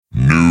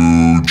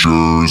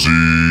Jersey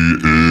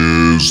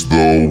is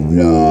the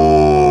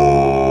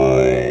world.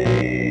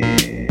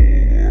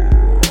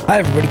 Hi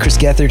everybody, Chris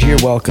Gethard here.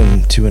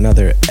 Welcome to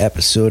another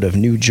episode of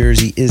New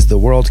Jersey is the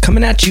World,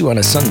 coming at you on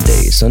a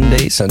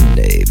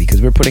Sunday,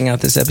 because we're putting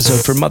out this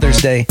episode for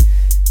Mother's Day.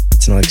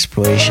 It's an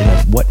exploration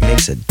of what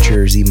makes a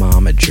Jersey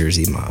mom a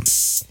Jersey mom.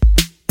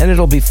 And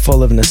it'll be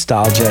full of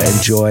nostalgia and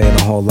joy and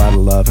a whole lot of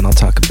love, and I'll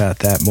talk about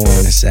that more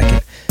in a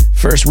second.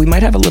 First, we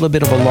might have a little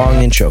bit of a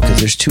long intro because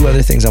there's two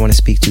other things I want to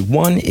speak to.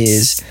 One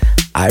is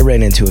I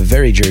ran into a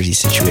very Jersey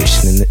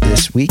situation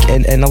this week,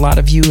 and a lot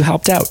of you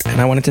helped out, and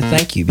I wanted to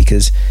thank you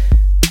because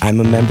I'm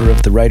a member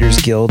of the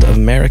Writers Guild of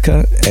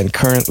America, and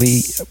currently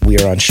we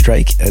are on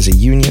strike as a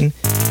union,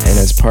 and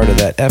as part of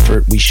that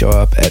effort, we show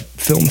up at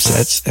film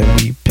sets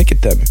and we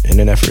picket them in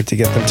an effort to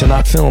get them to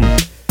not film,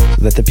 so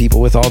that the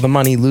people with all the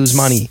money lose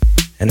money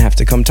and have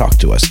to come talk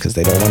to us because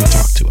they don't want to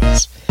talk to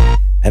us.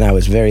 And I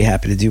was very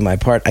happy to do my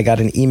part. I got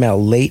an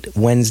email late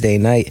Wednesday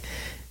night,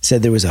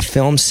 said there was a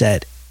film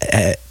set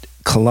at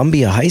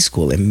Columbia High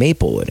School in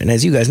Maplewood. And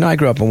as you guys know, I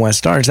grew up in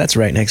West Orange. That's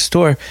right next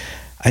door.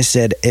 I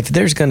said, if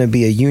there's going to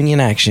be a union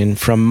action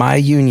from my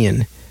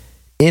union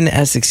in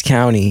Essex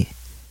County,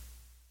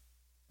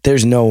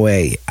 there's no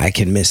way I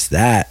can miss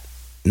that.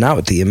 Not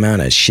with the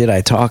amount of shit I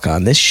talk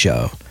on this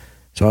show.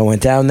 So I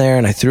went down there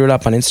and I threw it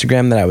up on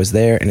Instagram that I was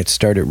there, and it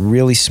started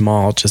really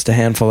small, just a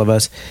handful of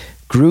us.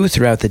 Grew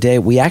throughout the day.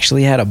 We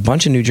actually had a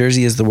bunch of New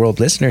Jersey is the World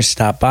listeners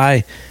stop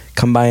by,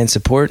 come by and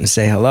support and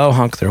say hello,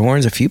 honk their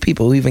horns. A few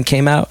people who even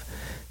came out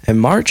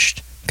and marched.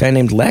 A guy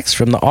named Lex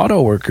from the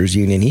Auto Workers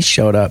Union, he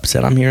showed up,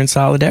 said, I'm here in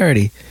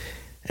solidarity.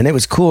 And it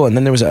was cool. And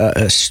then there was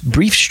a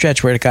brief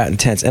stretch where it got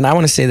intense. And I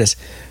want to say this,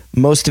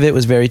 most of it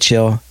was very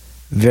chill,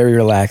 very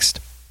relaxed.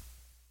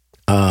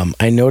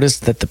 I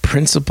noticed that the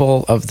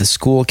principal of the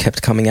school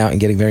kept coming out and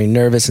getting very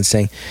nervous and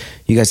saying,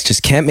 you guys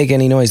just can't make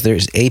any noise.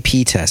 There's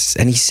AP tests.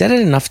 And he said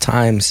it enough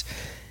times.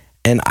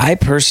 And I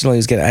personally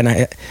was getting, and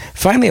I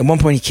finally at one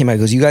point he came out and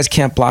goes, you guys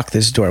can't block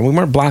this door. And we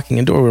weren't blocking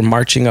a door. We were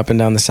marching up and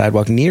down the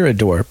sidewalk near a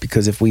door,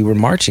 because if we were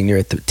marching near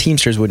it, the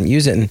Teamsters wouldn't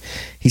use it. And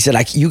he said,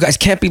 you guys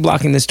can't be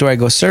blocking this door. I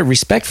go, sir,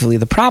 respectfully,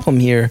 the problem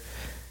here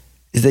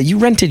is that you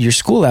rented your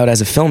school out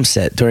as a film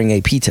set during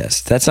AP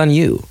tests. That's on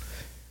you.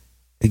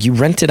 Like, you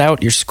rented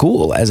out your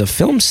school as a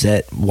film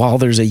set while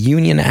there's a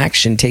union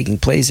action taking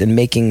place and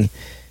making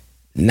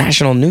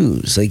national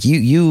news. Like,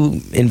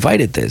 you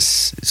invited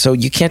this. So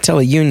you can't tell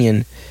a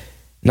union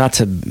not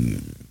to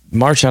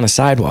march on a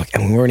sidewalk.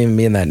 And we weren't even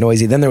being that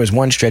noisy. Then there was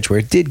one stretch where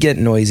it did get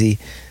noisy.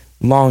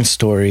 Long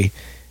story.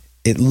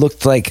 It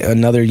looked like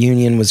another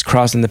union was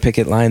crossing the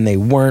picket line. They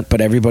weren't, but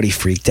everybody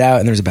freaked out.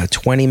 And there was about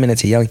 20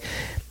 minutes of yelling.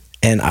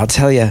 And I'll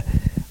tell you,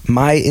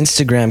 my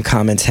Instagram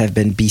comments have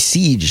been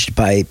besieged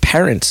by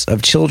parents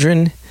of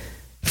children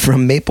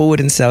from Maplewood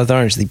and South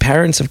Orange. The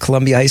parents of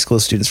Columbia High School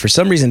students, for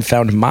some reason,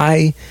 found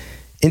my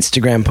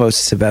Instagram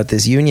posts about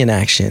this union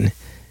action.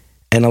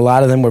 And a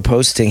lot of them were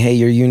posting, hey,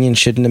 your union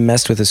shouldn't have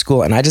messed with the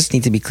school. And I just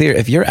need to be clear.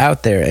 If you're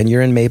out there and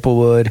you're in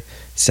Maplewood,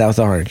 South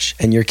Orange,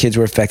 and your kids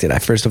were affected, I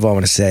first of all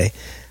want to say,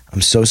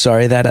 I'm so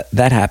sorry that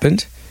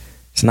happened.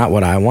 It's not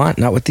what I want,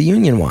 not what the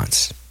union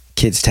wants.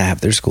 Kids to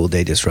have their school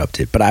day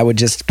disrupted. But I would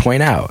just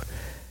point out,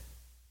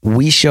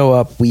 we show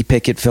up, we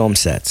picket film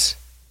sets.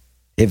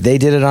 If they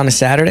did it on a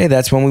Saturday,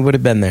 that's when we would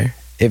have been there.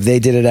 If they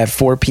did it at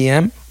 4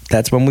 p.m.,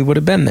 that's when we would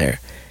have been there.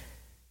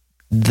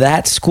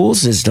 That school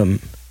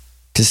system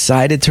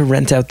decided to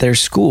rent out their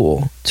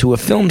school to a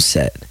film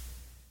set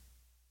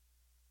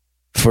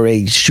for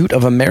a shoot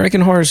of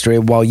American Horror Story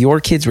while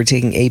your kids were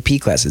taking AP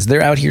classes.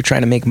 They're out here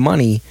trying to make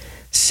money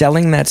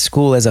selling that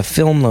school as a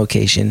film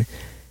location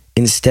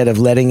instead of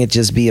letting it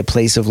just be a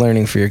place of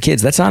learning for your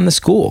kids. That's on the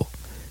school.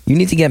 You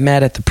need to get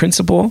mad at the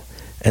principal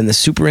and the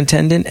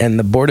superintendent and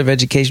the Board of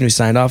Education who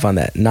signed off on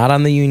that, not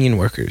on the union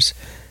workers.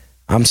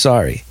 I'm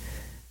sorry.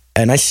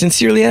 And I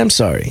sincerely am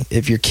sorry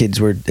if your kids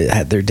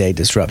had their day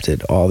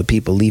disrupted, all the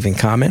people leaving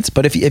comments.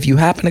 But if you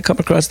happen to come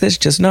across this,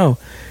 just know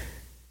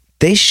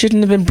they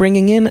shouldn't have been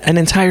bringing in an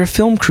entire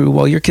film crew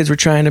while your kids were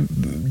trying to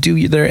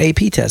do their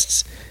AP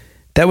tests.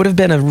 That would have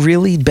been a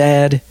really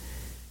bad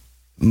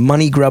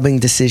money-grubbing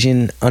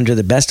decision under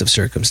the best of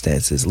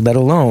circumstances, let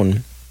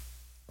alone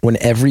when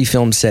every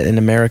film set in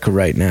America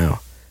right now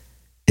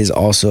is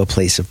also a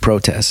place of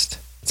protest.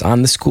 It's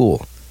on the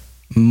school.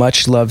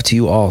 Much love to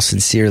you all,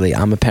 sincerely.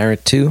 I'm a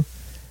parent too.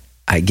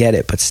 I get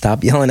it, but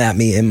stop yelling at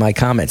me in my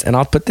comments. And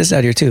I'll put this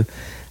out here too.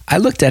 I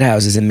looked at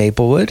houses in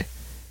Maplewood.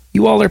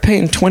 You all are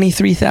paying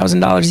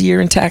 $23,000 a year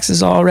in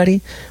taxes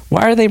already.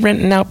 Why are they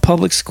renting out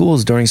public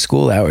schools during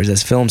school hours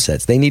as film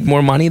sets? They need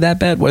more money that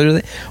bad?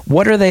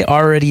 What are they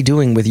already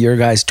doing with your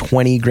guys'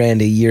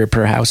 $20,000 a year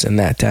per house in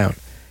that town?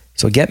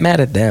 So get mad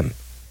at them,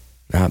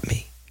 not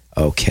me.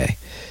 Okay.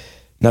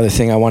 Another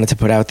thing I wanted to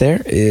put out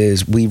there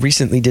is we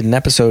recently did an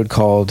episode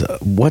called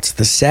What's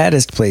the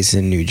Saddest Place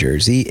in New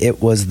Jersey?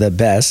 It was the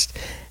best.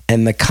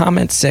 And the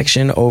comment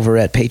section over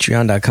at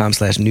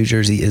patreon.com/New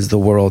Jersey is the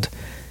world.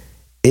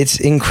 It's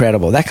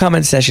incredible. That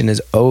comment session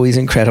is always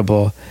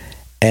incredible.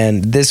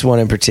 And this one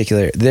in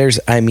particular, there's,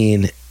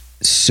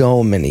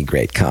 so many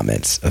great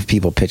comments of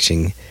people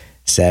pitching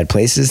sad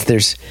places.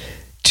 There's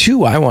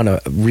two I want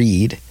to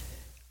read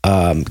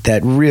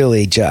that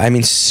really,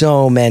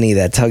 so many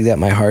that tugged at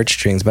my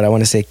heartstrings. But I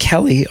want to say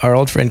Kelly, our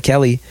old friend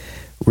Kelly,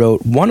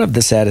 wrote, one of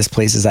the saddest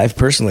places I've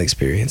personally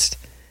experienced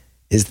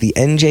is the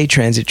NJ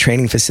Transit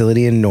Training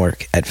Facility in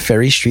Newark at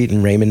Ferry Street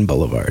and Raymond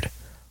Boulevard.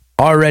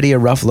 Already a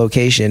rough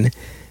location,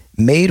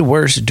 made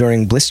worse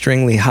during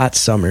blisteringly hot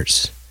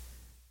summers.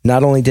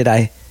 Not only did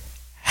I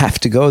have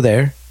to go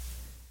there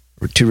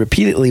to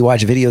repeatedly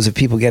watch videos of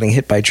people getting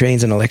hit by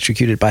trains and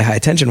electrocuted by high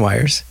tension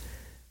wires,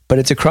 but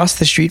it's across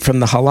the street from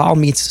the Halal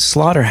Meats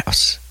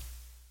Slaughterhouse.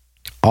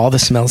 All the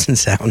smells and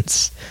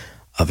sounds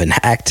of an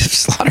active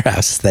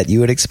slaughterhouse that you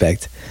would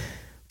expect,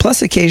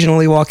 plus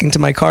occasionally walking to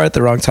my car at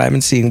the wrong time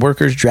and seeing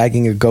workers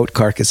dragging a goat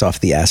carcass off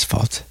the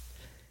asphalt.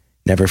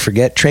 Never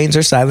forget, trains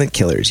are silent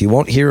killers. You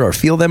won't hear or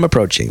feel them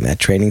approaching. That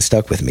training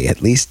stuck with me.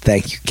 At least,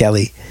 thank you,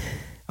 Kelly.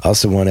 I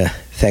also want to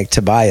thank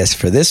Tobias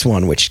for this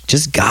one, which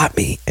just got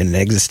me in an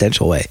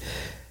existential way.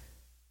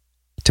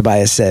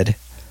 Tobias said,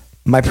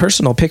 my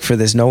personal pick for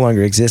this no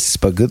longer exists,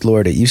 but good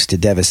Lord, it used to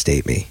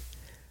devastate me.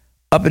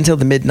 Up until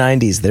the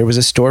mid-90s, there was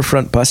a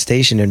storefront bus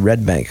station in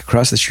Red Bank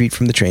across the street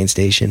from the train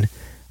station,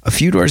 a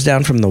few doors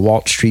down from the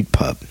Walt Street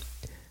pub.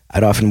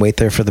 I'd often wait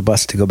there for the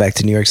bus to go back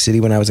to New York City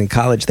when I was in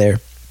college there,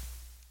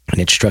 and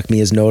it struck me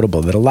as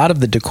notable that a lot of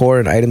the decor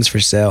and items for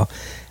sale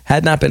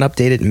had not been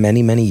updated in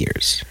many, many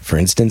years. For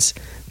instance,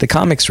 the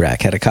comics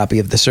rack had a copy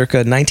of the circa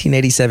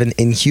 1987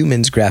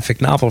 Inhumans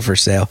graphic novel for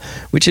sale,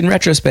 which in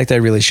retrospect I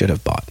really should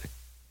have bought.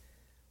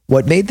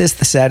 What made this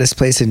the saddest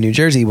place in New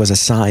Jersey was a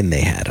sign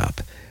they had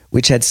up,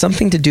 which had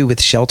something to do with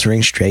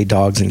sheltering stray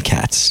dogs and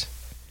cats.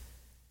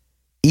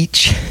 I'm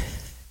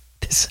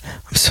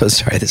so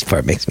sorry, this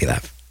part makes me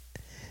laugh.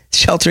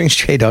 Sheltering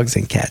stray dogs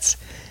and cats,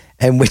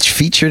 and which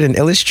featured an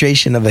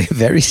illustration of a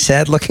very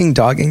sad-looking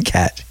dog and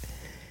cat,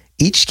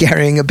 each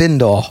carrying a bin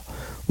doll,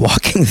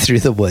 walking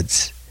through the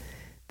woods.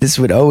 This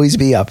would always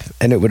be up,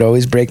 and it would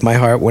always break my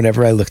heart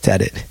whenever I looked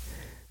at it.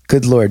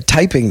 Good Lord,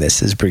 typing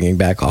this is bringing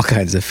back all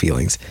kinds of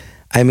feelings.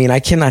 I mean, I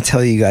cannot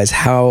tell you guys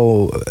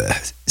how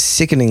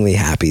sickeningly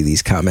happy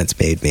these comments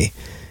made me.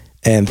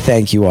 And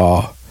thank you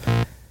all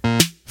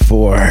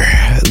for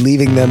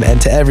leaving them, and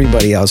to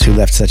everybody else who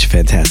left such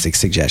fantastic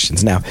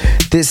suggestions. Now,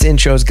 this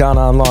intro's gone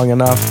on long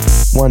enough.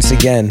 Once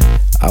again,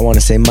 I want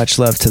to say much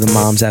love to the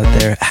moms out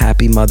there.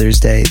 Happy Mother's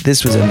Day.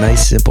 This was a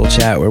nice, simple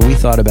chat where we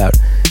thought about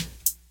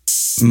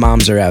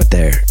moms are out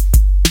there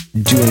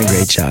doing a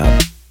great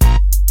job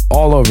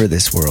all over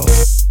this world.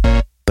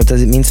 But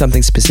does it mean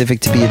something specific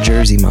to be a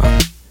Jersey mom?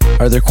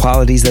 Are there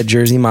qualities that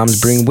Jersey moms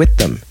bring with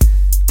them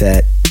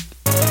that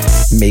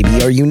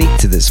maybe are unique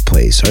to this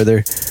place? Are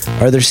there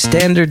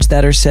standards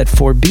that are set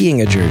for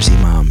being a Jersey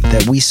mom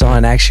that we saw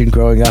in action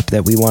growing up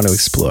that we want to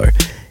explore?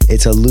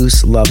 It's a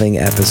loose, loving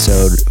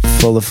episode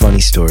full of funny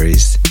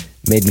stories.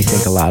 Made me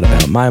think a lot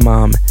about my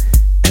mom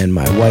and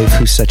my wife,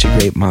 who's such a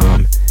great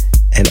mom,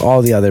 and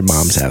all the other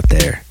moms out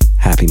there.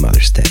 Happy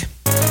Mother's Day.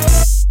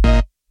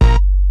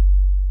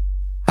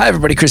 Hi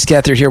everybody, Chris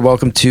Cathert here.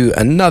 Welcome to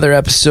another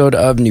episode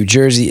of New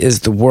Jersey is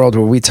the World,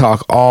 where we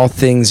talk all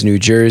things New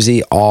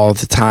Jersey all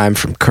the time,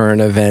 from current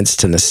events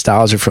to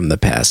nostalgia from the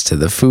past, to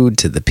the food,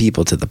 to the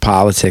people, to the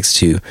politics,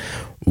 to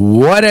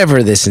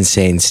whatever this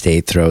insane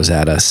state throws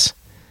at us.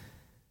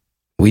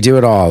 We do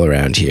it all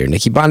around here.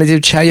 Nikki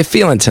Bonaduce, how you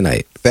feeling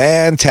tonight?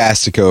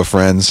 Fantastico,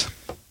 friends.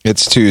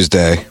 It's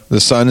Tuesday.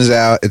 The sun is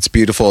out. It's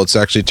beautiful. It's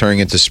actually turning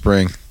into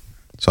spring.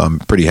 So I'm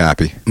pretty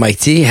happy. Mike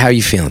D, how are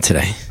you feeling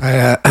today?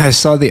 I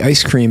saw the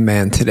Ice Cream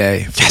Man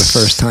today for the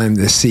first time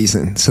this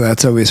season. So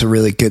that's always a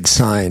really good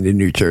sign in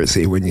New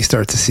Jersey when you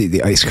start to see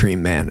the Ice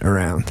Cream Man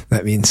around.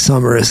 That means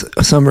summer is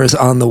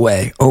on the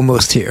way,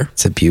 almost here.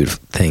 It's a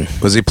beautiful thing.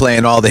 Was he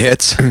playing all the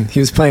hits? He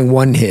was playing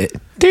one hit.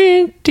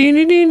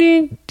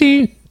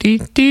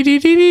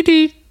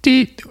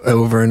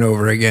 Over and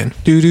over again.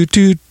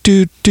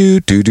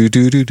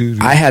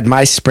 I had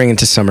my spring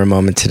into summer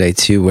moment today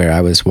too, where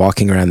I was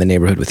walking around the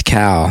neighborhood with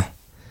Cal,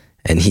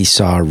 and he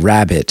saw a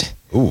rabbit.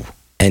 Ooh.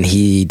 And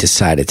he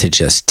decided to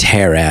just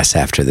tear ass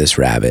after this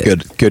rabbit.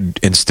 Good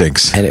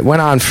instincts. And it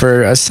went on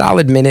for a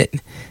solid minute,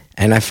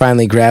 and I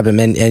finally grabbed him,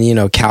 and you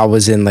know, Cal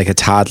was in like a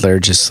toddler,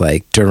 just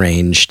like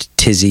deranged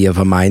tizzy of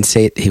a mind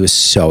state. He was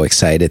so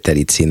excited that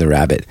he'd seen the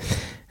rabbit.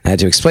 And I had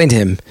to explain to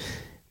him,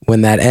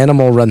 when that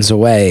animal runs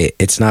away,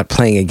 it's not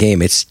playing a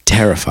game. It's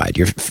terrified.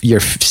 You're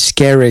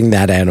scaring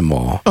that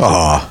animal.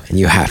 Oh, and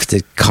you have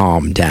to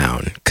calm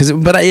down.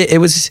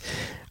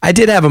 I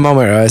did have a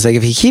moment where I was like,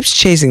 if he keeps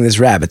chasing this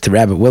rabbit, the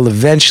rabbit will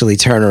eventually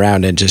turn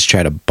around and just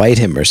try to bite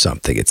him or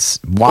something. It's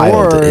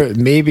wild. Or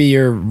maybe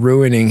you're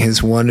ruining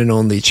his one and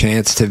only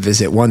chance to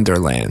visit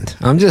Wonderland.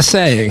 I'm just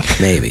saying.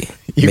 Maybe.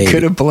 You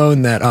could have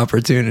blown that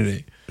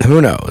opportunity.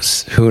 Who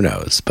knows?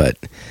 But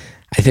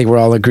I think we're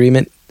all in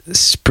agreement.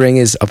 Spring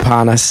is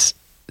upon us.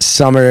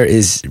 Summer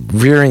is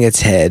rearing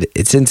its head.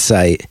 It's in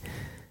sight.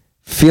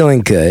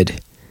 Feeling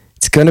good.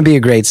 It's going to be a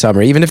great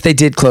summer, even if they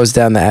did close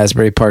down the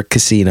Asbury Park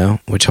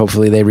Casino, which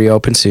hopefully they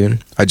reopen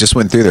soon. I just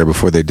went through there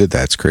before they did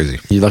that. It's crazy.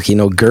 You're lucky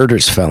no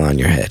girders fell on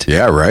your head.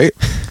 Yeah, right?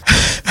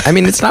 I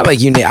mean, it's not like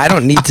you need, I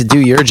don't need to do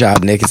your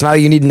job, Nick. It's not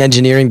like you need an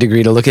engineering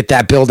degree to look at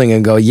that building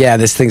and go, yeah,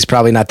 this thing's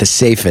probably not the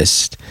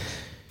safest.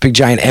 Big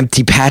giant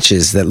empty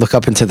patches that look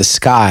up into the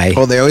sky.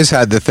 Well, they always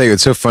had the thing.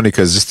 It's so funny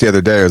because just the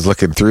other day I was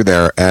looking through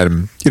there,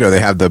 and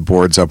they have the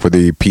boards up with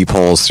the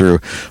peepholes through.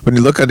 When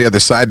you look on the other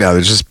side now,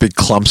 there's just big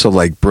clumps of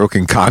like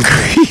broken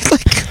concrete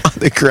like on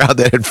the ground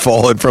that had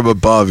fallen from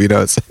above.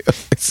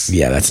 It's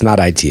Yeah, that's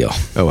not ideal.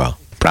 oh well.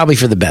 Probably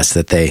for the best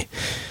that they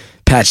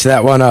patch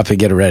that one up and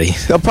get it ready.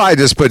 They'll probably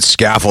just put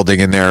scaffolding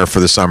in there for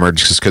the summer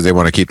just because they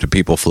want to keep the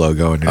people flow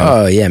going.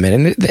 Oh, yeah, man.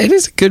 And it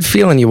is a good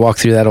feeling you walk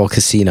through that old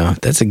casino.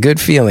 That's a good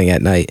feeling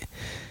at night.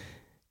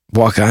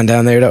 Walk on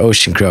down there to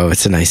Ocean Grove.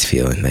 It's a nice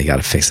feeling. They got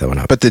to fix that one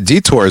up. But the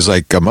detour is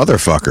like a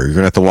motherfucker. You're going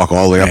to have to walk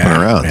all the way up and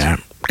around. Yeah,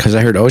 because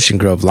I heard Ocean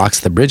Grove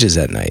locks the bridges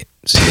at night.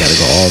 So you got to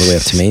go all the way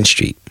up to Main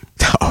Street.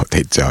 No,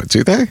 they don't.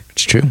 Do they?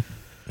 It's true.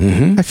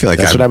 Mm-hmm. I feel like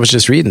that's what I was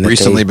just reading.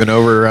 Recently been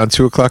over around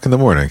 2 o'clock in the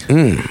morning.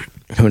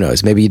 Who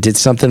knows? Maybe you did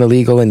something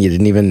illegal and you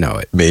didn't even know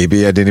it.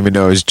 Maybe I didn't even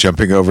know I was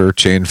jumping over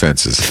chain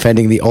fences.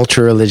 Defending the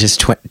ultra-religious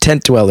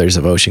tent dwellers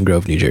of Ocean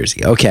Grove, New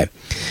Jersey. Okay.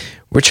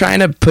 We're trying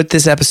to put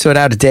this episode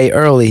out a day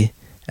early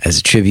as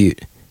a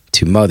tribute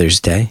to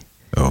Mother's Day.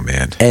 Oh,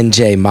 man.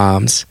 NJ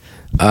Moms.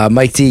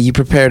 Mike D, you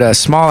prepared a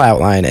small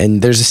outline,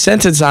 and there's a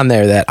sentence on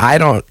there that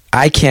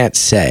I can't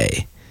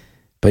say,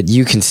 but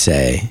you can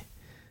say.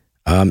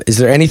 Is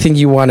there anything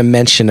you want to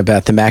mention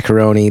about the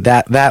macaroni,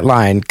 that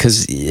line?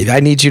 Because I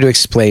need you to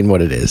explain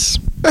what it is.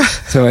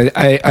 So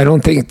I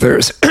don't think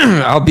there's,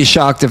 I'll be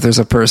shocked if there's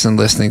a person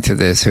listening to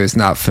this who is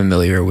not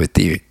familiar with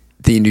the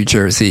New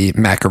Jersey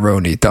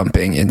macaroni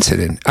dumping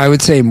incident. I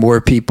would say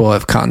more people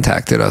have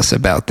contacted us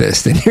about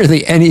this than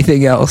nearly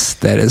anything else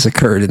that has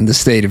occurred in the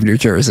state of New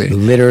Jersey.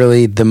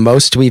 Literally the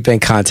most we've been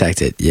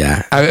contacted.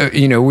 Yeah.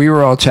 We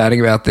were all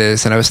chatting about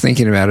this, and I was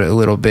thinking about it a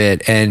little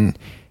bit, and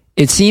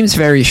it seems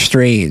very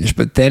strange,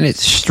 but then it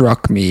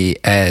struck me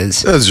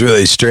as... That was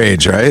really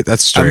strange, right?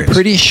 That's strange. I'm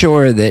pretty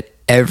sure that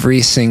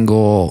every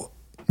single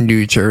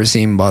New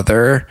Jersey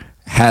mother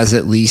has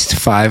at least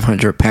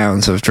 500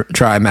 pounds of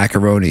dry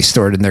macaroni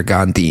stored in their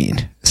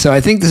Gondine. So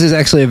I think this is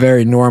actually a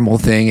very normal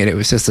thing, and it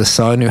was just a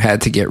son who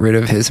had to get rid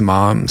of his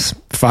mom's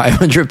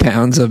 500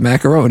 pounds of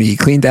macaroni. He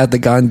cleaned out the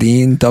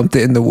Gondine, dumped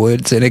it in the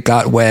woods, and it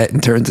got wet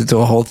and turned into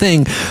a whole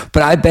thing.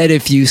 But I bet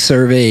if you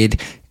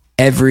surveyed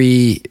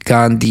every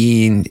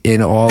Gondine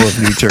in all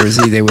of New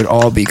Jersey, they would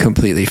all be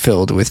completely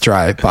filled with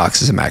dry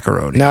boxes of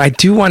macaroni. Now, I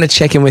do want to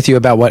check in with you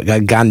about what a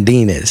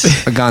Gondine is.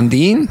 A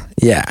Gondine?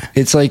 Yeah.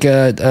 It's like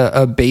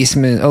a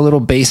basement, a little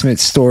basement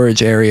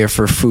storage area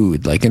for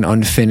food, like an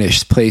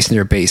unfinished place in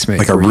your basement.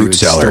 Like a root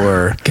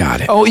cellar.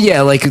 Got it. Oh,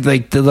 yeah, like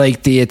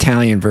the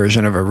Italian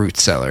version of a root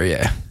cellar,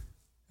 yeah.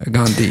 A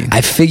Gondine.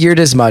 I figured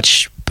as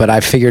much, but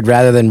I figured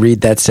rather than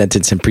read that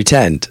sentence and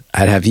pretend,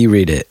 I'd have you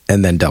read it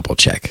and then double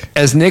check.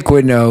 As Nick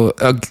would know,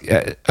 a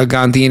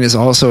Gondine is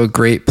also a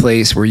great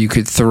place where you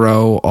could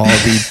throw all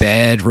the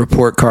bad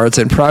report cards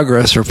and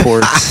progress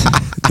reports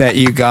that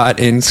you got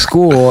in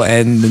school,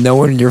 and no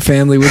one in your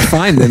family would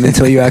find them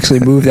until you actually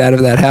moved out of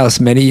that house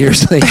many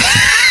years later.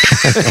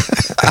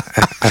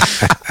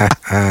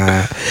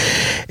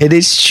 It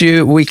is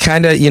true. We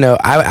kind of,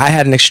 I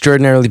had an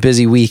extraordinarily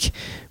busy week.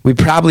 We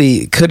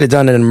probably could have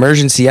done an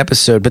emergency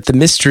episode, but the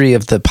mystery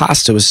of the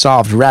pasta was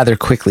solved rather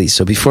quickly.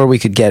 So before we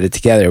could get it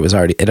together,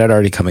 it had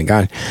already come and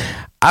gone.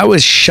 I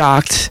was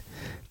shocked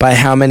by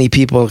how many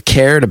people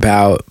cared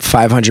about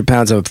 500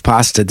 pounds of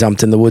pasta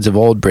dumped in the woods of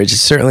Old Bridge.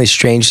 It's certainly a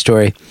strange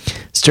story.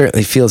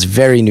 Certainly feels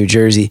very New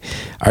Jersey.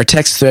 Our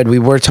text thread, we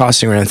were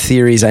tossing around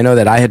theories. I know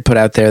that I had put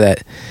out there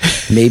that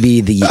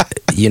maybe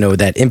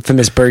that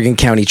infamous Bergen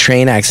County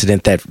train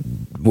accident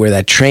where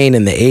that train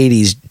in the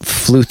 80s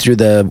flew through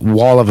the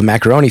wall of a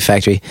macaroni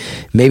factory.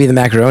 Maybe the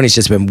macaroni's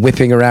just been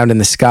whipping around in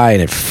the sky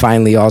and it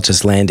finally all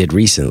just landed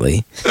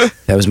recently.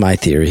 That was my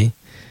theory.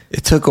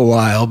 It took a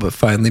while, but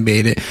finally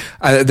made it.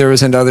 There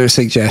was another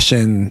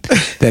suggestion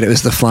that it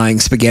was the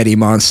flying spaghetti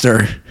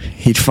monster.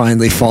 He'd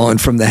finally fallen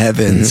from the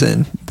heavens,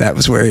 and that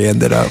was where he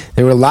ended up.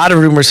 There were a lot of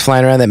rumors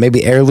flying around that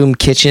maybe Heirloom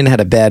Kitchen had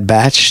a bad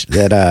batch,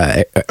 that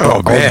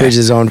Old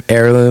Bridge's own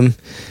Heirloom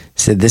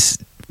said this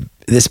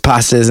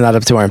pasta is not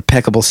up to our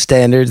impeccable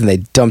standards, and they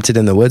dumped it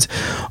in the woods.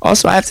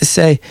 Also, I have to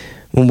say,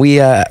 when we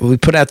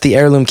put out the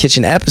Heirloom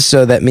Kitchen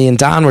episode that me and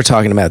Don were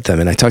talking about them,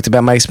 and I talked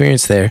about my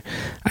experience there,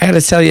 I got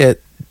to tell you,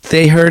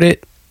 they heard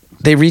it.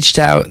 They reached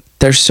out.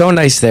 They're so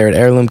nice there at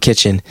Heirloom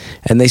Kitchen,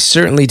 and they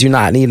certainly do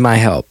not need my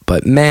help.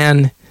 But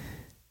man,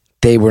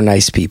 they were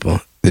nice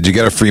people. Did you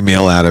get a free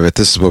meal out of it?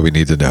 This is what we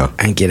need to know.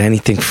 I didn't get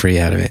anything free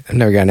out of it. I've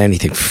never gotten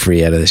anything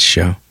free out of this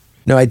show.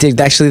 No, I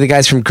did. Actually, the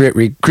guys from Grit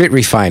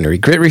Refinery.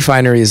 Grit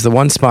Refinery is the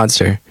one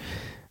sponsor.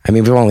 I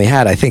mean, we've only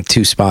had, I think,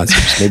 2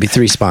 sponsors, maybe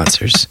 3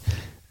 sponsors.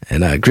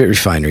 And Grit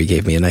Refinery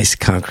gave me a nice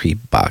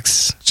concrete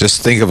box.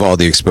 Just think of all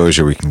the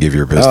exposure we can give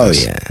your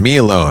business. Oh, yeah. Me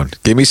alone.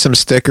 Give me some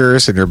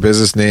stickers and your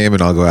business name,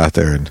 and I'll go out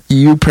there. And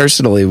you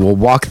personally will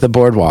walk the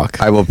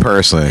boardwalk. I will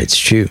personally. It's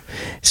true.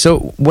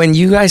 So when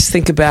you guys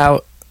think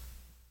about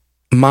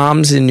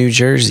moms in New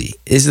Jersey,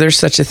 is there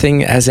such a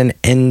thing as an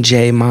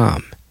NJ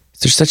mom?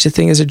 there's such a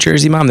thing as a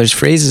Jersey mom. There's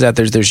phrases out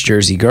there. There's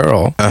Jersey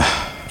girl,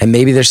 and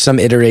maybe there's some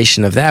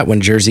iteration of that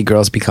when Jersey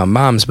girls become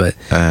moms. But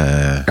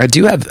I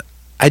do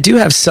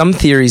have some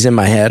theories in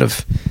my head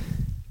of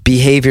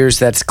behaviors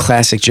that's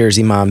classic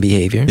Jersey mom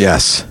behavior.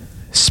 Yes.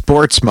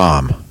 Sports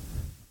mom.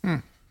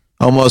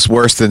 Almost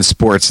worse than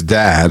sports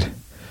dad.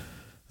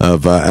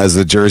 As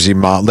the Jersey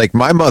mom. Like,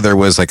 my mother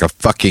was like a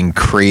fucking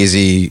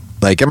crazy,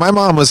 like, and my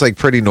mom was like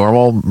pretty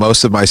normal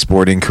most of my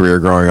sporting career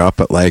growing up,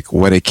 but like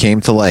when it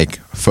came to like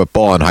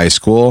football in high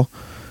school,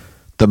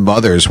 the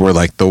mothers were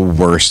like the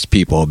worst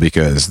people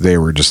because they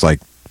were just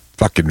like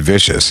fucking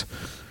vicious.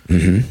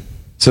 Mm-hmm.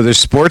 So there's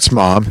sports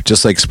mom,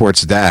 just like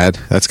sports dad.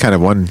 That's kind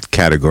of one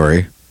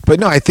category. But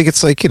no, I think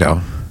it's like, you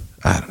know,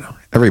 I don't know.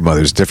 Every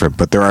mother's different,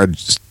 but there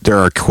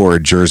are core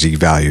Jersey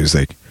values.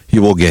 Like,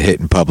 you will get hit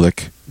in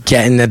public.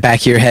 Get in the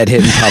back of your head,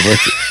 hit in public,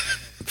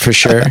 for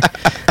sure.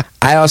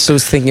 I also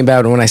was thinking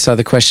about when I saw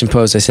the question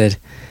posed, I said,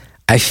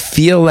 I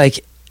feel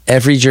like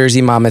every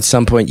Jersey mom at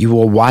some point, you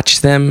will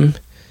watch them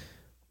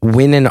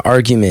win an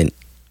argument,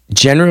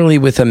 generally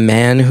with a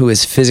man who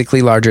is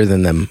physically larger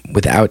than them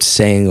without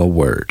saying a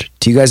word.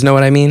 Do you guys know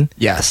what I mean?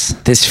 Yes.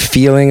 This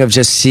feeling of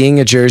just seeing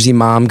a Jersey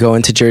mom go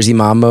into Jersey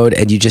mom mode,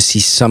 and you just see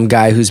some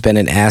guy who's been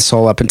an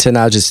asshole up until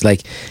now, just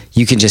like,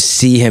 you can just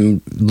see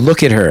him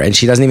look at her and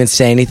she doesn't even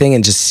say anything,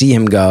 and just see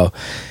him go,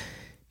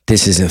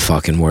 this isn't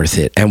fucking worth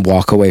it, and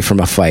walk away from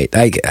a fight.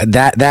 Like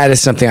that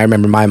is something I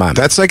remember my mom.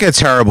 That's like a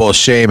terrible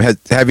shame.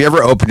 Have you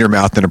ever opened your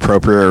mouth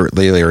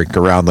inappropriately, like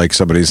around like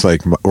somebody's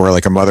like, or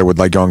like a mother with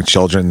like young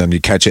children, and then you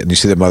catch it and you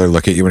see the mother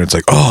look at you and it's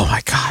like, oh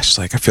my gosh,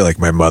 like I feel like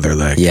my mother,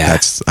 like, yeah,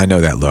 I know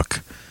that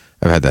look.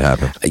 I've had that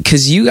happen.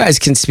 Because you guys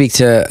can speak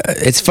to,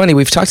 it's funny,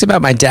 we've talked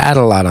about my dad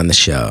a lot on the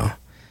show.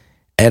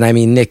 And I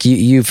mean, Nick,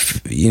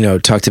 you've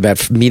talked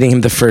about meeting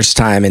him the first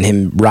time and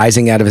him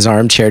rising out of his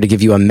armchair to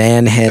give you a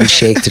man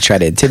handshake to try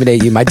to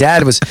intimidate you. My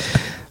dad was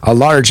a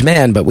large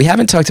man, but we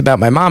haven't talked about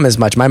my mom as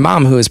much. My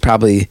mom, who is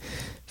probably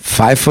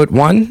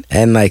 5'1"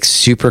 and like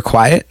super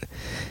quiet,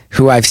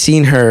 who I've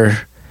seen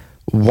her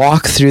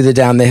walk through the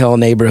down the hill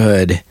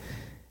neighborhood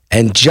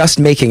and just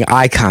making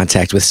eye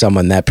contact with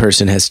someone, that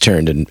person has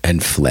turned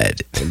and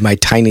fled. My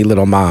tiny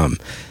little mom.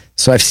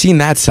 So I've seen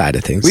that side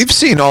of things. We've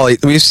seen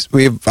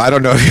we've I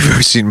don't know if you've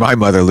ever seen my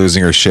mother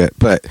losing her shit,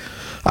 but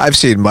I've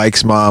seen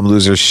Mike's mom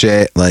lose her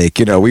shit. Like,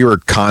 we were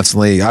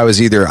constantly, I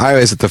was at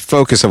the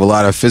focus of a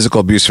lot of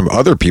physical abuse from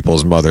other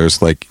people's mothers,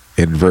 like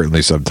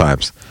inadvertently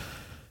sometimes,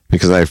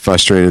 because I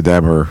frustrated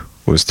them or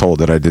was told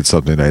that I did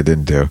something I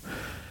didn't do.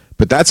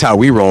 But that's how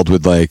we rolled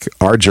with like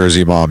our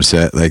Jersey mom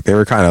set. Like, they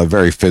were kind of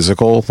very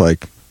physical,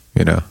 like,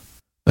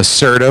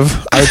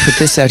 assertive. I would put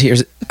this out here.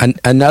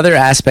 Another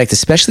aspect,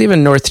 especially of a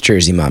North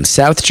Jersey mom.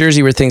 South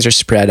Jersey, where things are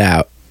spread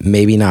out,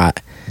 maybe not.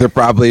 They're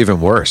probably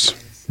even worse.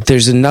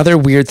 There's another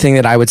weird thing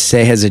that I would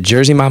say has a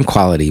Jersey mom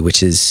quality,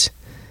 which is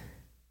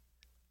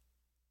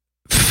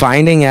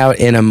finding out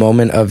in a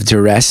moment of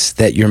duress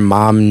that your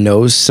mom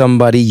knows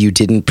somebody you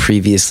didn't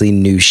previously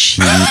knew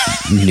she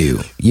knew.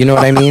 You know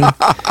what I mean?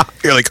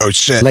 You're like, oh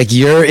shit. Like,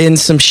 you're in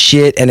some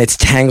shit and it's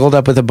tangled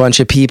up with a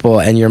bunch of people,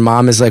 and your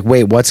mom is like,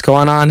 wait, what's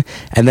going on?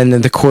 And then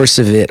in the course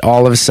of it,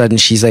 all of a sudden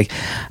she's like,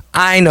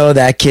 I know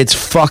that kid's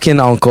fucking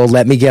uncle.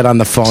 Let me get on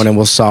the phone and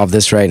we'll solve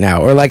this right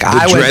now. Or like,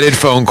 the dreaded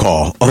phone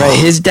call. Oh. Right,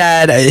 his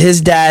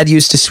dad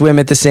used to swim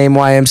at the same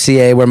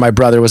YMCA where my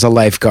brother was a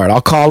lifeguard. I'll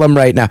call him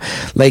right now.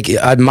 Like,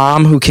 a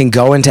mom who can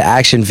go into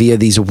action via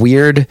these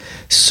weird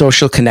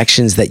social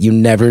connections that you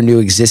never knew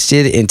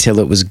existed until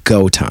it was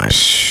go time. I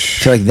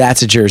feel like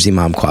that's a Jersey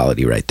mom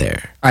quality right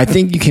there. I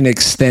think you can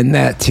extend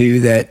that to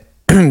that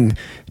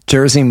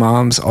Jersey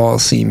moms all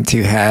seem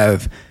to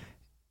have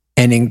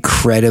an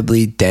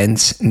incredibly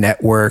dense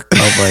network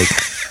of like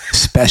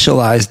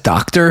specialized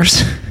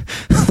doctors.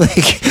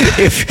 Like,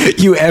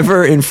 if you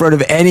ever in front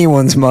of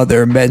anyone's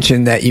mother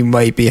mention that you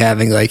might be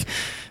having like,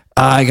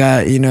 I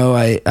got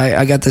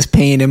I got this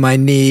pain in my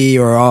knee,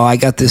 or I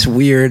got this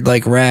weird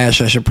like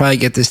rash, I should probably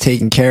get this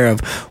taken care of.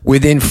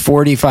 Within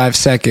 45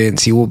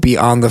 seconds, you will be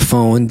on the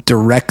phone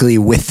directly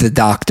with the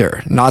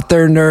doctor, not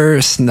their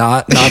nurse,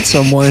 not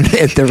someone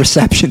at the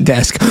reception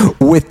desk,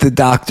 with the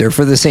doctor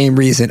for the same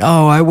reason.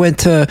 Oh, I went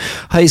to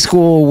high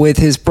school with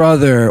his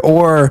brother,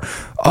 or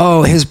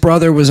his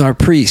brother was our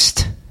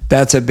priest.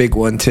 That's a big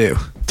one too.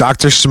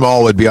 Dr.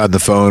 Small would be on the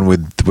phone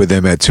with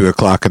him at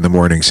 2:00 in the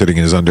morning, sitting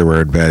in his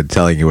underwear in bed,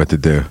 telling you what to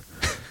do.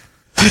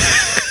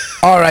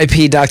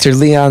 R.I.P. Dr.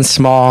 Leon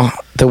Small,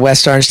 the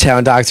West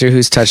Orangetown doctor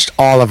who's touched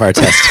all of our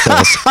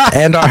testicles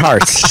and our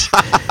hearts.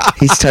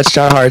 He's touched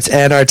our hearts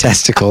and our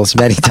testicles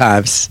many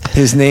times.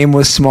 His name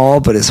was small,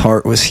 but his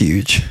heart was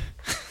huge.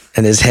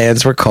 And his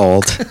hands were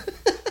cold.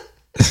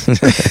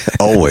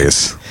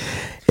 Always.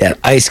 Yeah,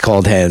 ice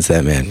cold hands,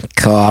 that man.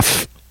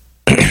 Cough.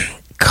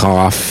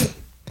 Cough.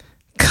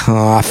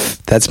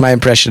 Cough. That's my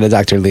impression of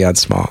Dr. Leon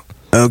Small.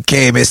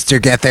 Okay, Mr.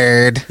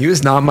 Gethard. He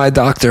was not my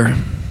doctor.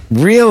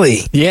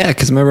 Really? Yeah,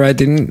 because remember, I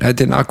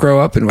did not grow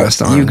up in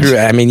West Orange.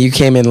 You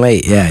came in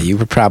late. Yeah, you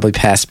were probably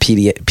past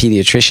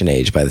pediatrician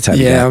age by the time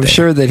you got Yeah, I'm there.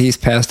 sure that he's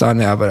passed on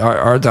now, but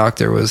our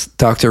doctor was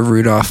Dr.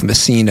 Rudolph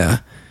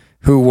Messina,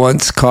 who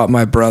once caught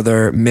my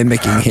brother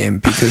mimicking him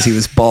because he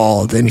was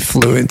bald and he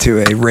flew into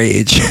a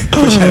rage, which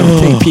I don't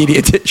think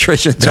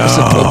pediatricians are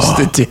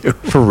supposed to do.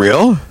 For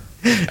real?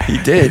 He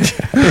did.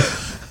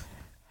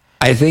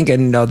 I think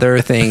another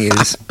thing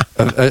is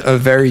a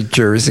very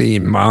Jersey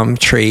mom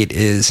trait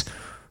is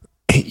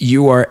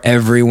you are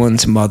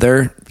everyone's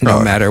mother,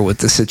 no matter what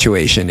the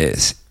situation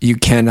is. You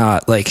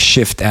cannot like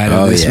shift out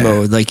of this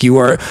mode. Like you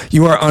are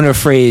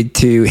unafraid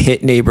to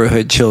hit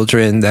neighborhood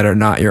children that are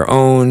not your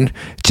own.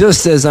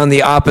 Just as on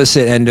the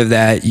opposite end of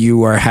that,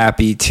 you are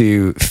happy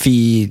to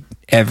feed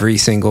every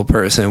single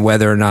person,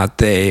 whether or not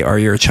they are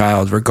your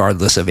child,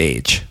 regardless of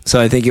age.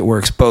 So I think it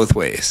works both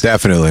ways.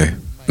 Definitely.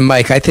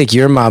 Mike, I think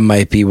your mom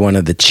might be one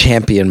of the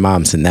champion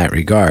moms in that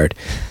regard.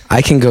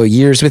 I can go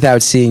years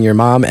without seeing your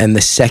mom, and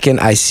the second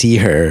I see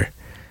her,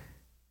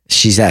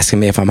 she's asking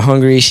me if I'm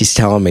hungry. She's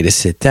telling me to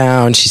sit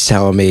down. She's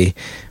telling me,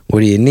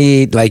 what do you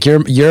need? Like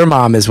your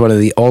mom is one of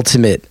the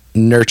ultimate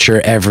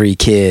nurture every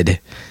kid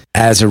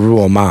as a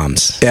rule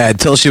moms. Yeah,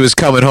 until she was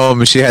coming home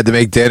and she had to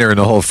make dinner and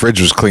the whole fridge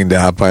was cleaned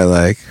out by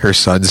like her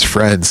son's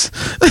friends.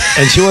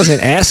 And she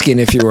wasn't asking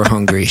if you were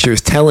hungry. She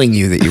was telling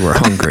you that you were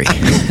hungry.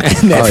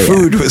 And that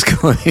food was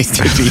going to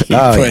be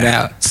put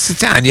out. Sit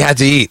down, you had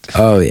to eat.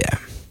 Oh,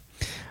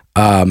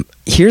 yeah.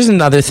 Here's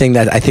another thing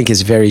that I think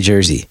is very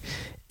Jersey,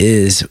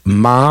 is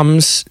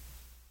moms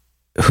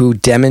who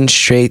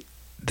demonstrate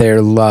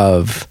their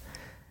love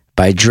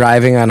by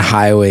driving on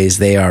highways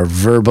they are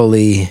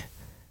verbally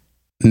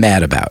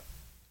mad about.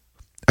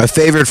 A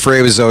favorite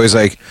phrase is always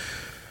like,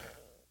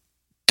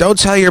 don't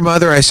tell your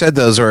mother I said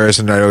those words,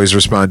 and I always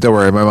respond, don't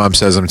worry, my mom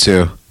says them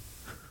too.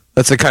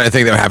 That's the kind of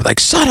thing that would happen,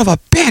 like, son of a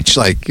bitch,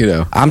 like, you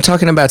know. I'm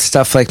talking about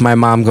stuff like my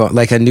mom going,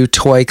 like a new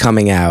toy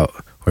coming out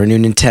or a new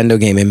Nintendo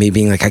game, and me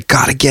being like, I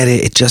gotta get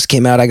it, it just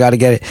came out, I gotta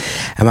get it.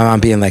 And my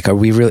mom being like, are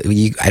we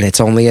really, and it's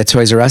only at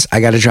Toys R Us,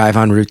 I gotta drive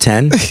on Route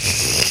 10.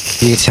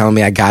 You're telling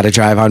me I gotta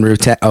drive on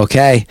Route 10,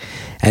 okay,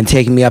 and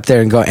taking me up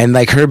there and go, and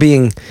like her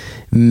being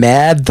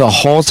mad the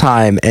whole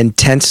time and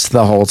tense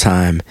the whole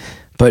time,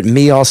 but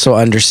me also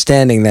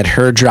understanding that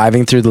her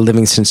driving through the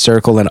Livingston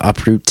Circle and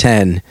up Route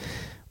 10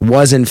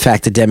 was in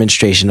fact a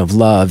demonstration of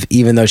love,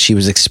 even though she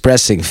was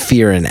expressing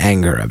fear and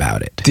anger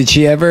about it. Did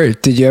you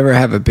ever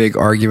have a big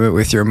argument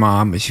with your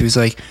mom? And she was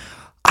like,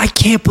 I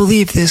can't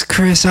believe this,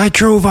 Chris. I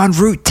drove on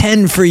Route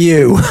 10 for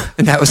you.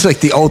 And that was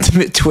like the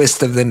ultimate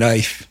twist of the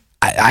knife.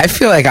 I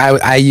feel like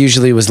I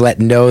usually was let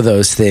know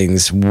those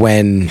things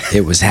when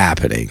it was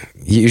happening.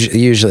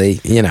 Usually,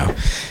 you know,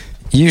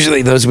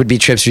 those would be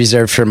trips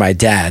reserved for my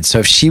dad. So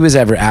if she was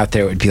ever out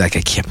there, it would be like,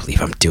 I can't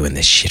believe I'm doing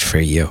this shit for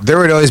you. There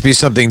would always be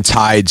something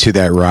tied to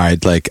that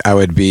ride. Like I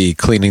would be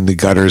cleaning the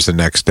gutters the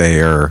next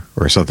day or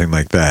something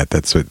like that.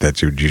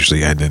 That would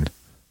usually end in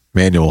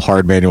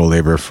hard manual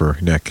labor for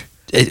Nick.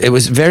 It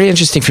was very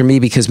interesting for me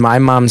because my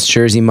mom's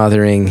Jersey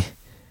mothering,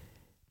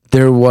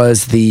 there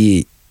was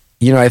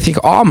I think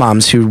all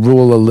moms who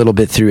rule a little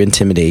bit through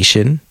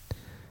intimidation,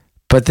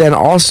 but then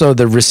also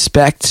the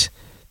respect.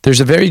 There's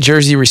a very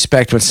Jersey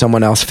respect when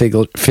someone else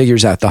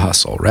figures out the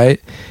hustle,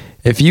 right?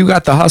 If you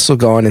got the hustle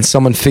going and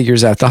someone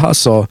figures out the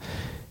hustle,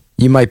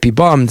 you might be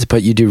bummed,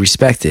 but you do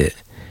respect it.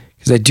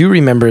 Because I do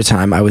remember a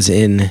time I must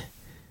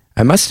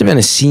have been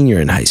a senior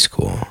in high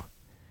school,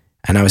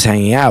 and I was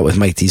hanging out with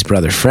Mike D's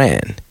brother,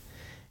 Fran,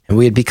 and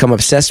we had become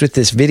obsessed with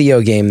this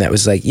video game that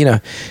was like,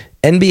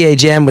 NBA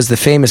Jam was the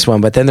famous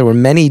one, but then there were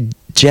many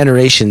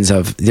generations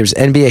of, there's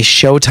NBA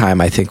Showtime,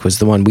 I think was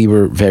the one we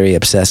were very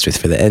obsessed with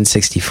for the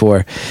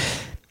N64,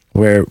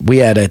 where we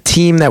had a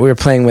team that we were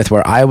playing with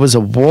where I was a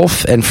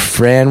wolf and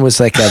Fran was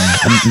like a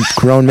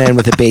grown man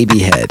with a baby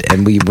head,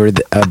 and we were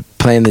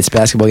playing this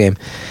basketball game.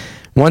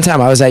 One time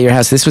I was at your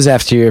house, this was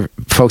after your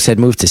folks had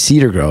moved to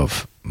Cedar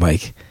Grove,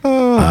 Mike,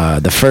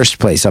 the first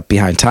place up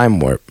behind Time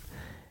Warp,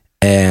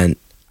 and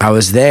I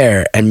was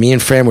there, and me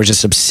and Fran were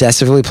just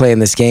obsessively playing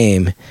this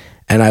game,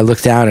 and I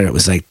looked down and it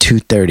was like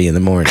 2:30 in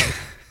the morning.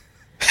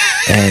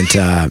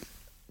 And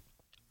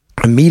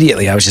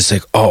immediately I was just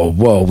like, oh,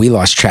 whoa, we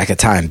lost track of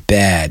time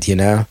bad,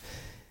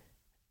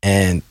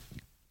 And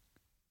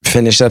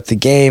finished up the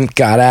game,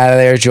 got out of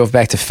there, drove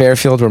back to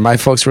Fairfield where my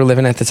folks were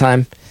living at the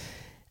time.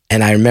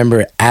 And I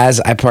remember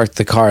as I parked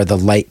the car, the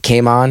light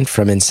came on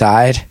from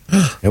inside.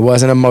 It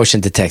wasn't a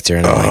motion detector.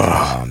 And I'm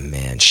like, oh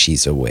man,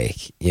 she's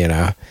awake,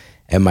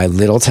 And my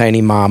little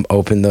tiny mom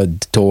opened the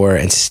door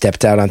and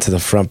stepped out onto the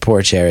front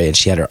porch area, and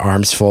she had her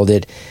arms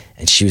folded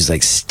and she was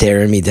like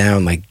staring me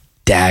down like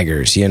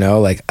daggers,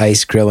 like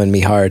ice grilling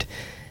me hard.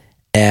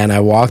 And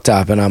I walked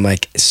up and I'm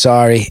like,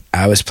 sorry,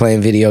 I was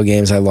playing video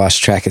games. I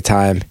lost track of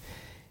time.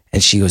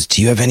 And she goes,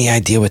 do you have any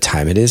idea what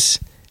time it is?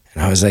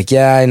 And I was like,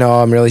 yeah, I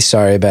know. I'm really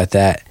sorry about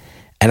that.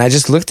 And I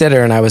just looked at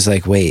her and I was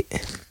like, wait,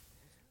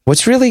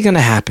 what's really going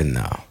to happen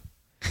though?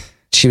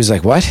 She was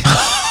like, what?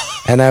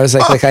 And I was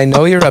like, I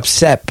know you're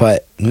upset,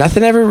 but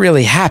nothing ever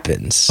really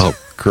happens. Oh,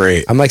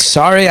 great. I'm like,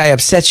 sorry, I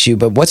upset you,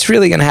 but what's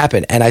really going to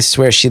happen? And I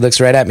swear she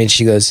looks right at me and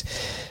she goes,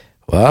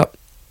 well,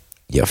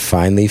 you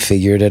finally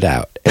figured it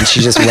out. And she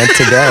just went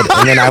to bed.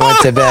 And then I went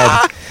to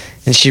bed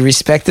and she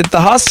respected the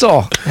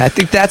hustle. I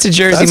think that's a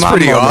Jersey That's mom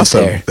pretty moment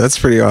awesome. there. That's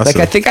pretty awesome.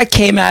 Like, I think I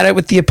came at it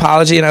with the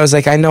apology, and I was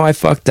like, I know I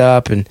fucked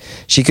up, and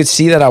she could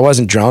see that I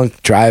wasn't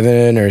drunk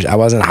driving, or I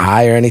wasn't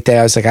high or anything.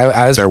 I was like,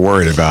 I was they're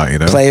worried about,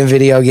 playing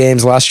video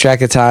games, lost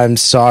track of time,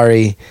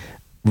 sorry.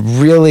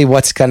 Really,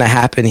 what's gonna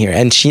happen here?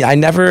 And I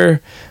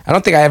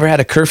don't think I ever had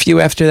a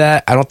curfew after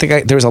that. I don't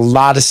think there was a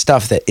lot of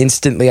stuff that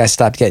instantly I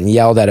stopped getting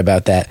yelled at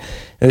about that.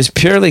 It was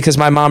purely because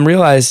my mom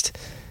realized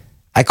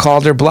I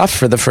called her bluff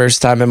for the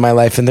first time in my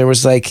life, and there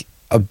was like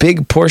a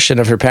big portion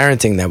of her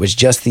parenting that was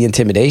just the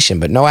intimidation,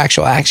 but no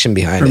actual action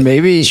behind it. Or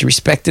maybe she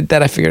respected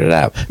that I figured it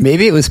out.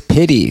 Maybe it was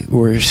pity,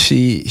 where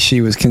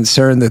she was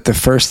concerned that the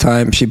first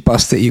time she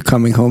busted you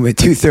coming home at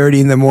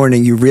 2:30 in the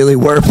morning, you really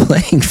were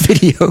playing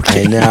video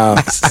games. I know.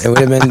 It would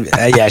have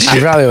been, she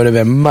probably would have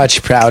been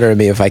much prouder of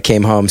me if I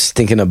came home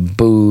stinking of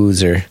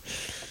booze or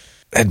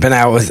had been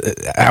out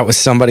with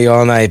somebody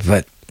all night,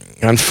 but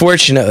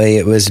unfortunately,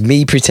 it was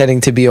me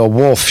pretending to be a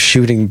wolf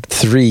shooting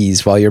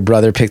threes while your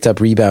brother picked up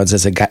rebounds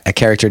as a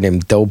character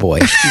named Doughboy.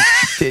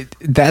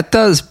 That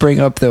does bring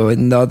up, though,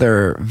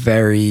 another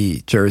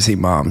very Jersey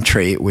mom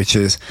trait, which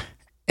is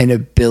an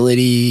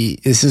ability.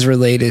 This is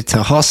related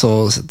to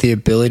hustles, the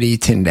ability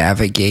to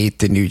navigate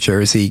the New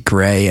Jersey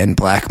gray and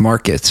black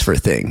markets for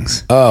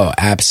things. Oh,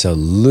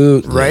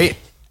 absolutely. Right?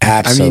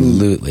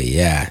 Absolutely,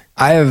 yeah.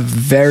 I have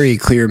very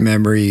clear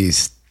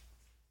memories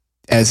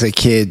as a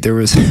kid. There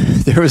was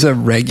a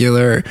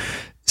regular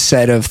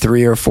set of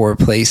 3 or 4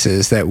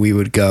 places that we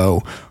would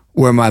go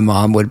where my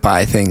mom would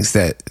buy things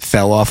that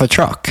fell off a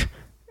truck.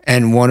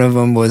 And one of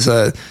them was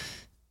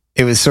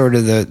it was sort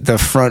of the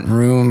front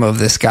room of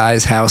this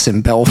guy's house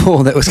in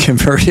Belleville that was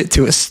converted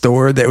to a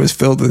store that was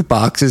filled with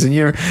boxes,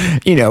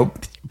 and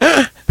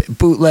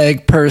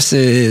bootleg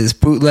purses,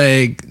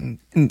 bootleg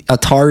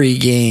Atari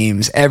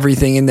games,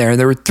 everything in there. And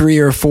there were 3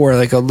 or 4,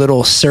 like a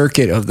little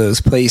circuit of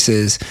those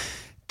places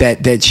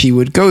that she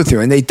would go through.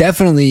 And they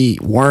definitely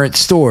weren't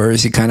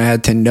stores. You kind of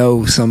had to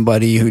know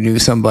somebody who knew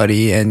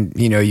somebody, and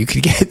you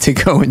could get to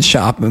go and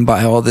shop and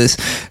buy all this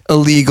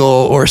illegal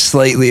or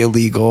slightly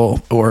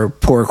illegal or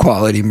poor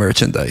quality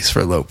merchandise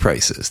for low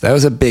prices. That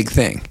was a big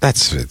thing.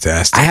 That's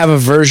fantastic. I have a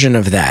version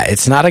of that.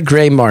 It's not a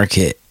gray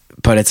market,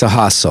 but it's a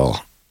hustle.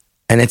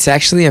 And it's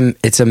actually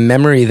it's a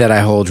memory that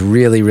I hold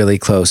really, really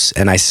close,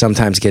 and I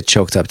sometimes get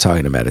choked up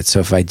talking about it. So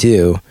if I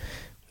do,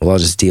 well, I'll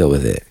just deal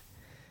with it.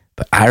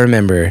 But I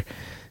remember,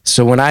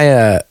 so when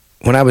I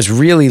was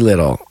really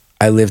little,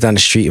 I lived on a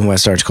street in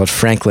West Orange called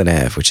Franklin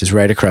Ave, which is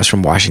right across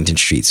from Washington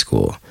Street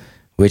School,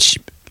 which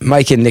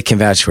Mike and Nick can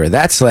vouch for.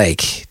 That's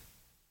like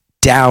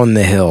down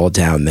the hill.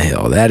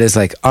 That is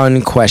like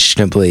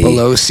unquestionably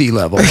below sea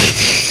level.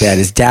 That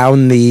is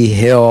down the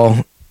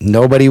hill.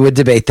 Nobody would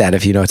debate that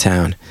if you know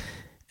town.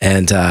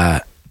 And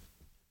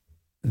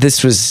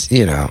this was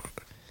the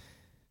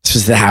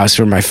house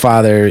where my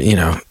father,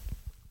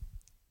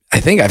 I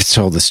think I've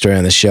told the story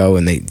on the show,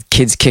 and the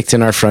kids kicked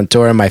in our front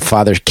door, and my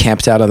father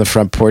camped out on the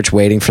front porch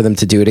waiting for them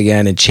to do it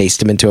again and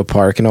chased him into a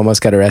park and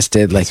almost got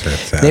arrested. Like,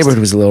 the neighborhood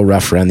was a little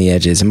rough around the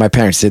edges, and my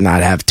parents did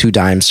not have 2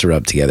 dimes to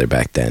rub together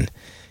back then.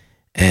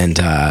 And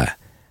I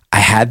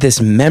had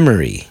this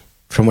memory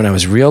from when I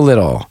was real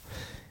little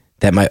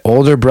that my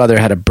older brother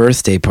had a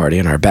birthday party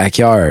in our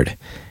backyard,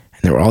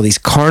 and there were all these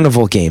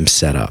carnival games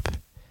set up.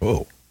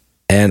 Whoa.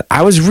 And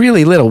I was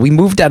really little. We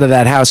moved out of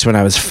that house when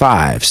I was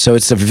 5. So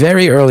it's a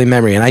very early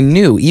memory. And I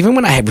knew, even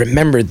when I had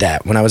remembered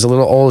that when I was a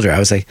little older, I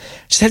was like,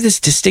 I just had this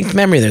distinct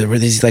memory. There were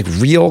these like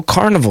real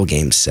carnival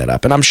games set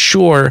up. And I'm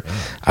sure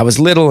I was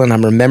little and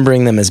I'm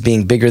remembering them as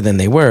being bigger than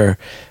they were,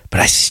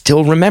 but I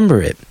still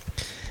remember it.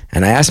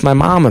 And I asked my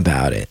mom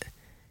about it.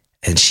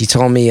 And she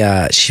told me,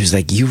 she was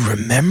like, you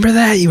remember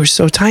that? You were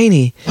so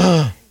tiny.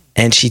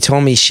 And she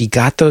told me she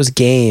got those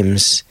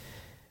games.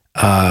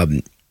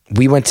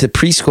 We went to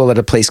preschool at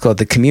a place called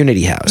the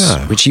Community House,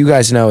 which you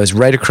guys know is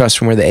right across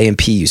from where the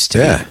A&P used to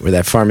be, where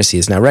that pharmacy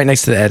is now, right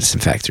next to the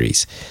Edison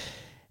factories.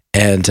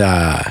 And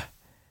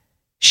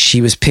she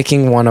was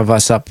picking one of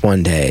us up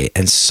one day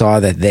and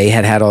saw that they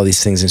had all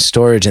these things in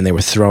storage, and they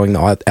were throwing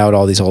out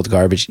all these old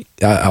garbage,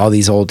 all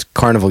these old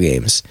carnival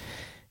games.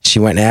 She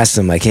went and asked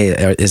them, like,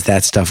 hey, is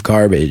that stuff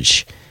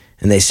garbage?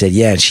 And they said,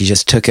 yeah, and she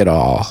just took it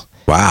all.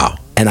 Wow.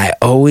 And I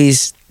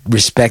always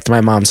respect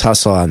my mom's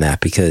hustle on that,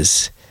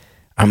 because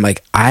I'm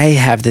like, I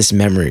have this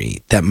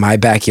memory that my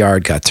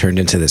backyard got turned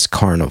into this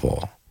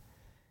carnival.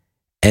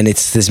 And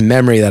it's this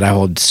memory that I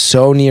hold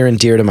so near and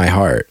dear to my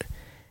heart.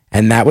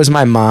 And that was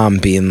my mom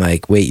being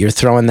like, wait, you're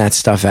throwing that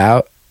stuff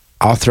out?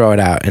 I'll throw it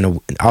out, and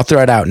I'll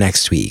throw it out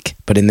next week.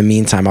 But in the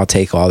meantime, I'll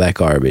take all that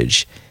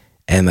garbage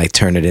and like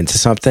turn it into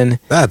something.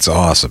 That's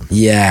awesome.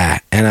 Yeah.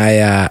 And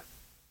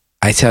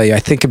I tell you, I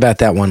think about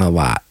that one a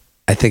lot.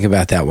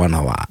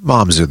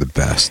 Moms are the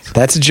best.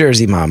 That's a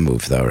Jersey mom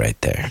move, though,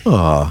 right there.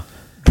 Oh,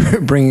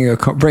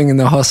 bringing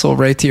the hustle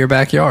right to your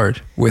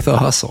backyard with a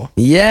hustle.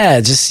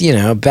 Yeah, just,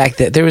 back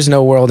then, there was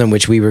no world in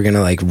which we were going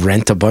to like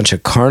rent a bunch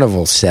of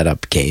carnival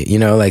setup game.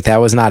 Like that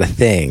was not a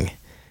thing.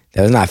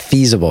 That was not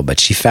feasible, but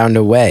she found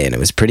a way, and it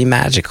was pretty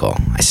magical.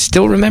 I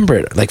still remember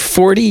it. Like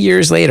 40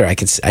 years later, I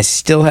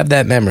still have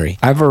that memory.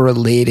 I have a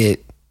related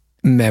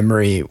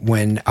memory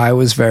when I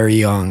was very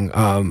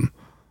young.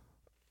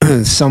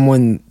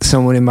 Someone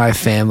in my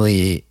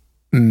family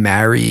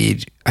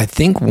married, I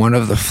think, one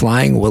of the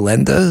Flying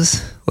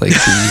Wallendas. Like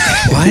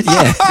the What?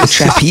 Yeah, the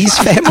trapeze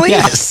family.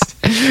 yes.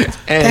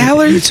 The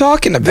hell are you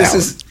talking about?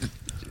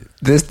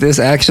 This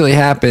actually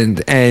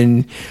happened,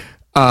 and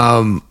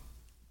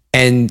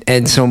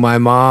so my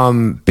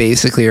mom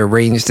basically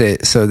arranged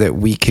it so that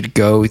we could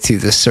go to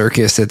the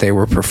circus that they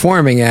were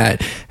performing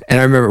at. And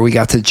I remember we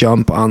got to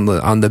jump on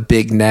the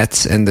big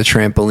nets and the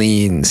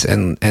trampolines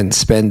and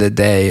spend a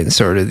day in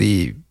sort of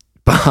the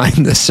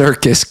behind the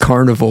circus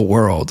carnival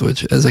world,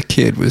 which as a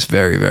kid was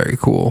very, very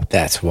cool.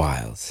 That's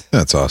wild.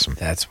 That's awesome.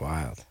 That's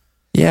wild.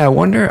 Yeah, I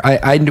wonder.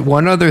 I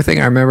one other thing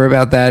I remember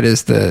about that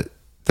is the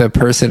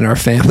person in our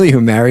family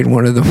who married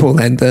one of the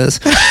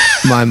Wallendas.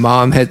 My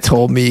mom had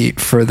told me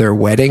for their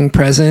wedding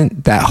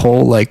present, that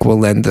whole like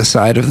Wallenda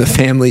side of the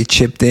family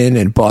chipped in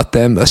and bought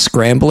them a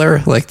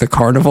scrambler, like the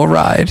carnival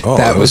ride. Oh,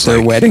 that it was was their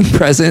like- wedding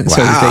present,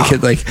 so that Wow. they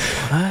could like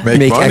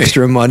Make money.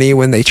 extra money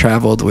when they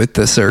traveled with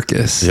the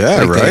circus.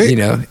 Yeah, Like,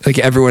 right. like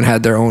everyone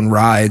had their own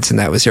rides, and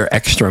that was your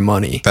extra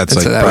money. That's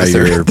And like that was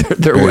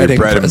their wedding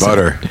bread and present.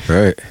 butter,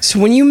 right? So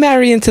when you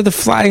marry into the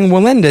Flying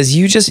Wallendas,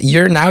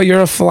 you're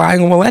a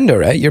Flying Wallenda,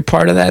 right? You're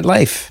part of that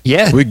life.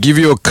 Yeah, We give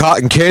you a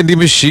cotton candy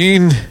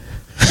machine.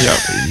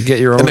 you get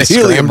your own And a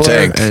helium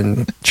scrambler tank.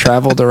 and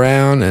traveled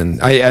around. And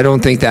I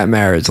don't think that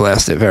marriage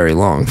lasted very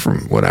long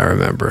from what I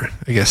remember.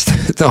 I guess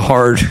the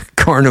hard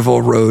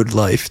carnival road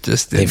life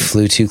just They didn't.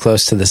 flew too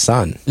close to the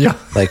sun, Yeah.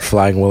 like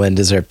Flying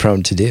Wallendas are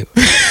prone to do.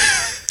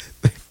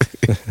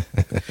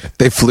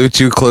 They flew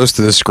too close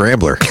to the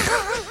scrambler.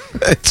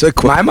 It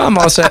took My mom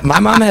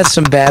had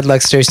some bad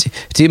luck stories too.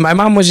 Dude, my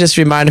mom was just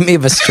reminding me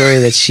of a story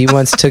that she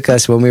once took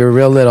us when we were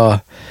real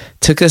little.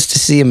 Took us to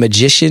see a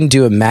magician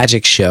do a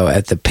magic show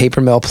at the Paper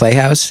Mill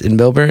Playhouse in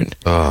Milburn.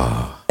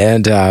 Oh.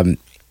 And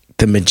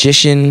the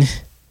magician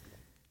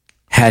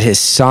had his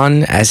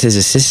son as his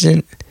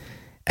assistant,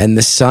 and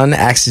the son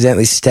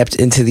accidentally stepped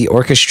into the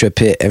orchestra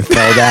pit and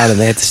fell down, and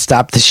they had to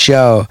stop the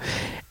show.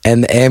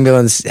 And the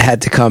ambulance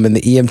had to come, and the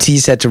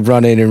EMTs had to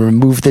run in and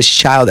remove this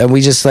child, and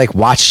we just like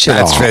watched it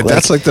That's all. right.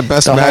 That's like the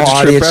best the magic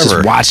whole trip audience ever.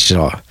 just watched it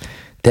all.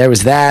 There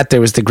was that.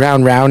 There was the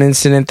ground round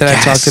incident that I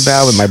Yes. talked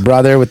about with my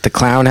brother, with the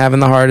clown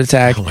having the heart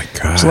attack. Oh, my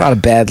God. There's a lot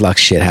of bad luck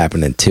shit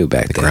happening too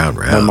back then. ground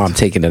My round. mom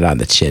taking it on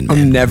the chin, man.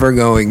 I'm never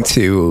going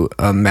to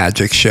a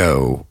magic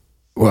show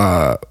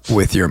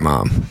with your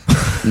mom.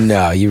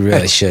 No, you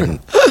really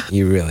shouldn't.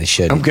 You really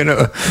shouldn't.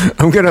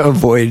 I'm gonna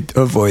avoid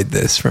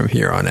this from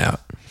here on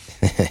out.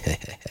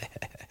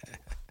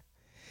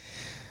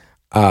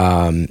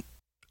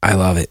 I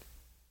love it.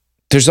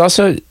 There's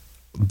also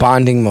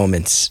bonding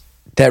moments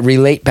that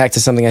relate back to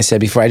something I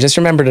said before. I just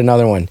remembered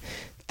another one.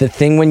 The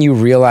thing when you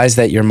realize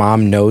that your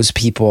mom knows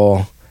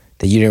people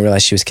that you didn't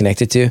realize she was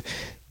connected to.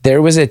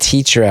 There was a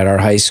teacher at our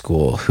high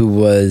school who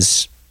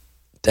was,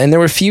 and there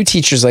were a few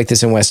teachers like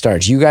this in West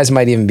Orange. You guys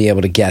might even be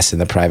able to guess in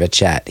the private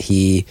chat.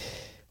 He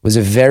was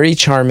a very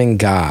charming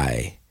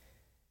guy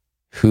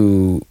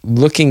who,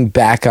 looking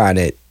back on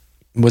it,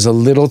 was a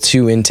little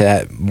too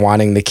into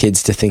wanting the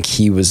kids to think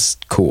he was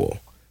cool.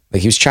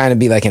 Like he was trying to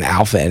be like an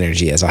alpha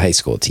energy as a high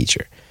school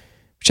teacher,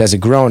 which as a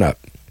grown up,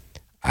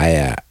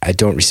 I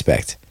don't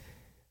respect.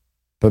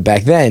 But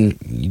back then,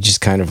 you just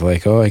kind of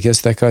like, oh, I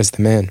guess that guy's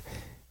the man.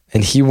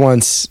 And he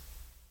once,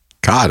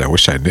 God, I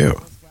wish I knew.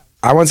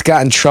 I once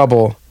got in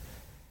trouble.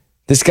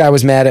 This guy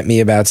was mad at me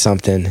about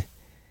something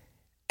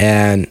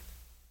and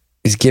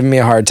he's giving me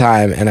a hard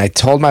time. And I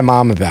told my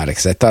mom about it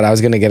because I thought I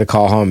was going to get a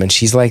call home. And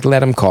she's like,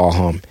 let him call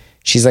home.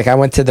 She's like, I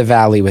went to the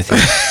Valley with him.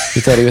 He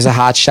thought he was a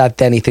hot shot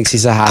then. He thinks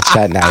he's a hot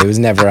shot now. He was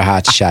never a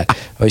hot shot.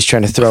 Oh, he's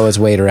trying to throw his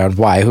weight around.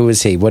 Why? Who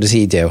is he? What does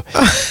he do?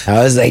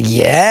 I was like,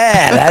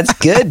 yeah, that's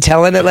good.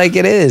 Telling it like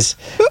it is.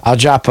 I'll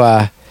drop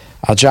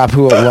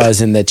who it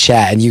was in the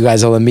chat, and you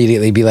guys will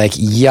immediately be like,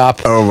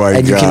 yup. Oh my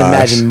And you can gosh.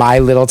 imagine my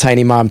little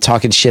tiny mom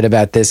talking shit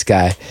about this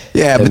guy.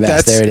 Yeah, The but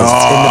best. that's there it is. It's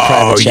oh in the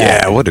private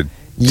chat. yeah, what a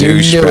You knew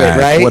it, douchebag!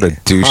 right? What a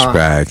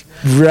douchebag!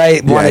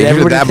 Right. Yeah, Wanted you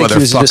everybody that to think he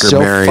was just motherfucker so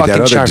married that fucking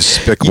other charming.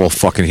 despicable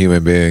fucking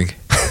human being.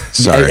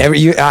 Sorry,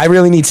 I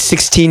really need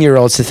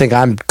 16-year-olds to think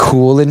I'm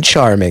cool and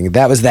charming.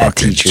 That was that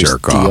fucking teacher's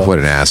jerk deal. off! What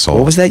an asshole!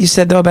 What was that you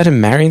said though about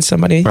him marrying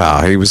somebody?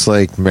 Wow, he was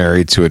like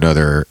married to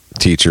another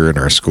teacher in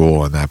our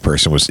school, and that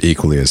person was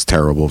equally as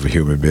terrible of a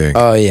human being.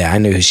 Oh yeah, I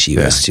knew who she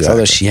Yeah, was too.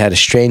 Although exactly. she had a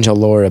strange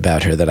allure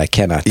about her that I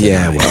cannot deny.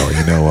 Yeah, well,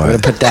 you know I'm gonna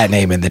what? put that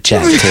name in the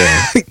chat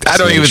too. I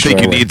don't even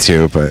think you need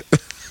to, but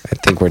I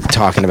think we're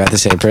talking about the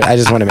same person. I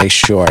just want to make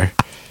sure.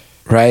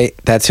 Right?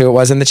 That's who it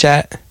was in the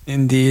chat?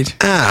 Indeed.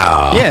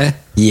 ow. Yeah.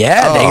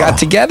 Yeah, they got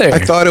together. I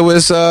thought it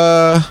was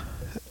No.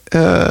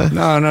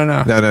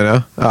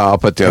 no. Oh, I'll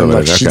put the other And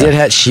one. look,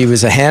 Okay. she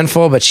was a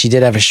handful, but she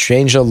did have a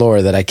strange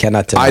allure that I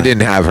cannot deny. I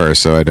didn't have her,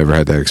 so I never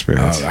had that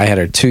experience. Oh, I had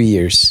her 2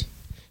 years.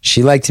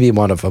 She liked to be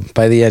one of them.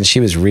 By the end, she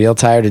was real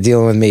tired of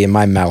dealing with me in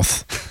my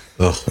mouth.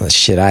 Ugh. The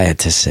shit I had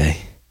to say.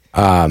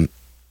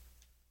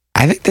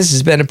 I think this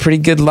has been a pretty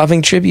good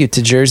loving tribute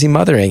to Jersey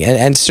mothering.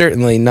 And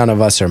certainly none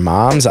of us are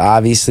moms,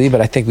 obviously,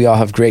 but I think we all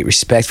have great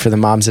respect for the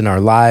moms in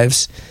our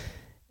lives.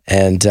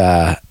 And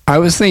I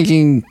was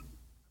thinking,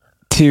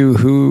 too,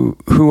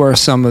 who are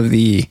some of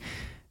the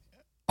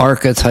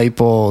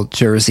archetypal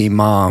Jersey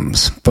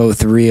moms,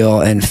 both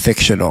real and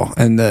fictional?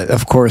 And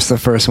of course, the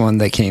first one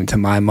that came to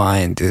my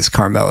mind is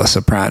Carmela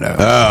Soprano.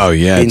 Oh,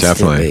 yeah, instantly.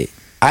 definitely.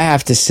 I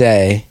have to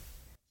say,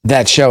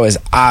 that show is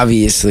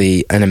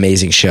obviously an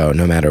amazing show,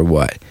 no matter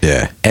what.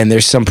 Yeah. And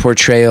there's some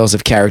portrayals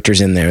of characters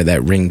in there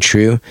that ring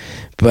true.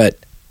 But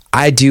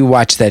I do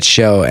watch that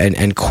show,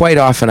 and quite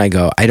often I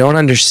go, I don't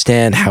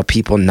understand how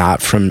people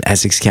not from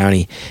Essex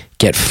County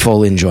get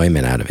full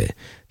enjoyment out of it.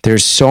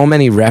 There's so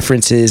many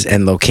references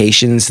and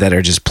locations that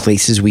are just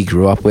places we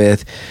grew up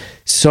with.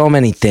 So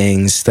many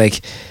things.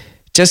 Like,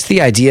 just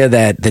the idea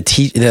that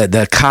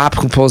the cop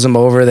who pulls him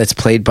over, that's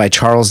played by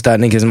Charles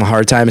Dutton and gives him a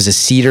hard time, is a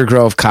Cedar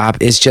Grove cop.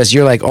 It's just,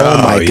 you're like, oh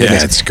my goodness.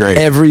 Yeah, it's great.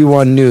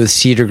 Everyone knew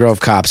Cedar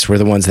Grove cops were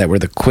the ones that were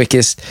the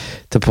quickest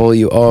to pull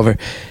you over.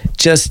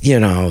 Just,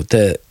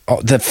 the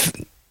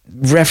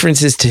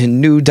references to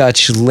New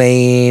Dutch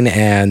Lane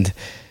and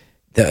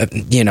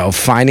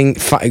finding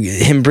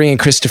him, bringing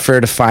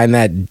Christopher to find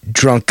that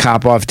drunk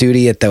cop off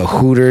duty at the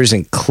Hooters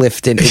in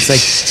Clifton. It's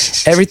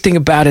like everything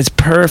about it's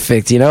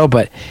perfect,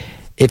 but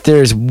if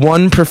there's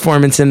one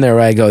performance in there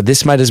where I go,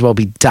 this might as well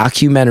be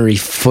documentary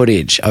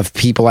footage of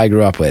people I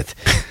grew up with,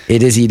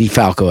 it is Edie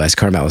Falco as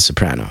Carmela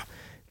Soprano.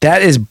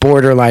 That is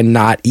borderline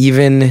not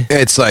even.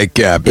 It's like,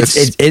 yeah, that is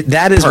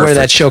perfect. Where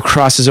that show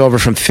crosses over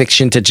from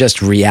fiction to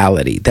just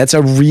reality. That's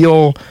a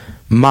real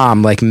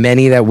mom, like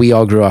many that we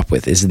all grew up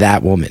with, is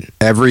that woman.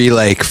 Every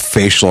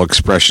facial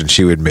expression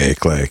she would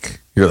make,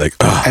 you're like,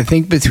 ugh. I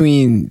think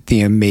between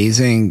the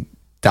amazing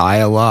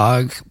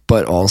dialogue,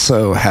 but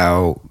also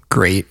how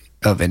great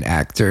of an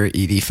actor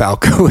Edie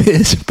Falco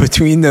is,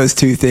 between those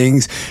two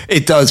things,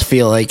 it does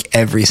feel like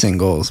every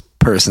single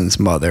person's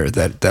mother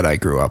that I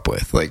grew up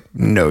with,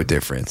 no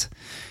difference.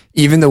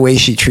 Even the way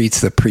she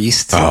treats the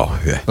priest.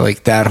 Oh, yeah.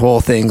 That whole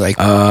thing,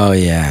 oh,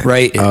 yeah.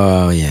 Right?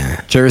 Oh,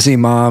 yeah. Jersey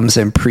moms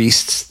and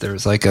priests,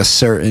 there's a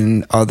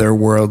certain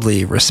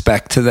otherworldly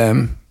respect to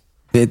them,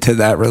 to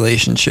that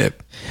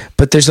relationship.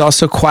 But there's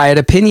also quiet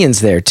opinions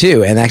there,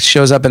 too. And that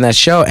shows up in that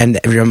show. And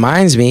it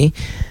reminds me,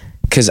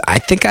 because I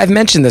think I've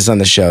mentioned this on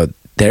the show,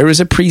 there was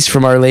a priest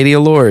from Our Lady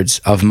of Lourdes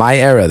of my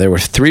era. There were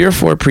 3 or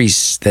 4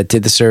 priests that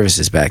did the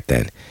services back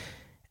then.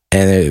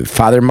 And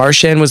Father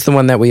Marchand was the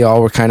one that we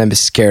all were kind of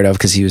scared of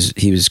because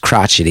he was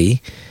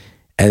crotchety.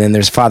 And then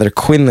there's Father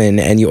Quinlan,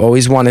 and you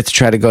always wanted to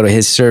try to go to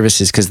his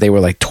services because they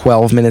were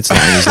 12 minutes long.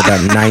 He was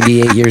about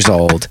 98 years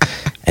old.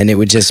 And it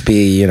would just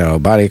be,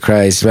 body of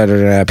Christ,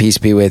 peace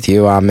be with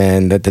you,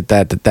 amen,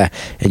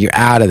 and you're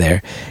out of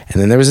there.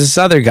 And then there was this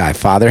other guy,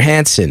 Father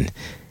Hansen.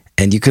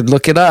 And you could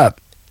look it up.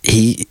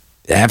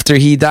 After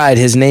he died,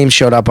 his name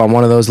showed up on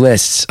one of those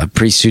lists of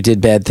priests who did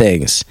bad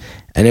things.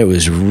 And it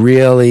was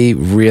really,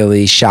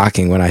 really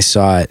shocking when I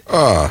saw it.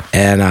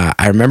 And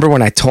I remember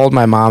when I told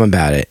my mom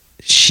about it,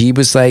 she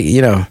was like,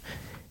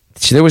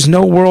 there was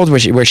no world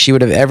where she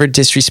would have ever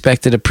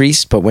disrespected a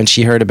priest. But when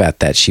she heard about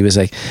that, she was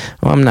like,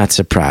 well, I'm not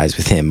surprised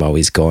with him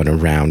always going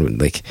around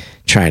with,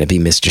 trying to be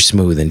Mr.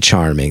 Smooth and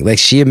charming.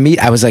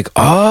 I was like,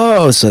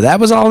 oh, so that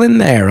was all in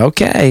there.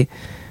 Okay.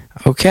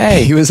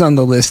 He was on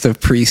the list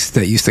of priests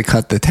that used to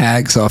cut the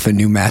tags off of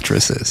new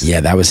mattresses. Yeah,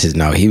 that was his.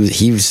 No, he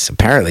was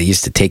apparently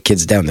used to take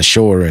kids down the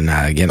shore and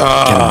get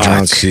them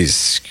drunk.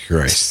 Jesus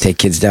Christ. Take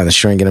kids down the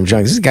shore and get them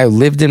drunk. This is a guy who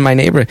lived in my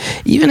neighborhood.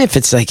 Even if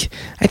it's I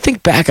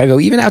think back, I go,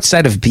 even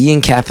outside of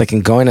being Catholic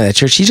and going to that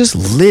church, he just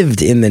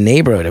lived in the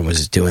neighborhood and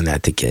was doing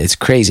that to kids. It's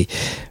crazy.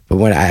 But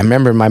when I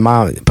remember my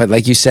mom, but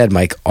like you said,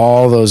 Mike,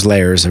 all those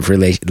layers of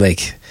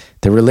the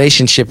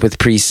relationship with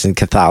priests and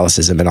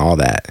Catholicism and all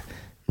that,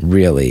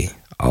 really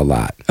a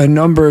lot. A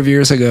number of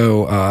years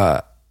ago,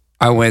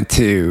 I went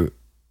to,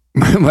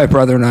 my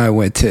brother and I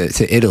went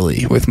to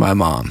Italy with my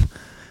mom.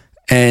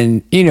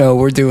 And,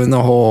 we're doing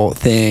the whole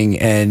thing.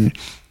 And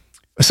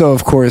so,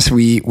 of course,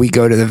 we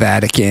go to the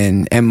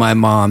Vatican, and my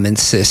mom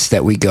insists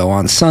that we go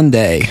on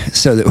Sunday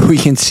so that we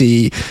can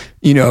see,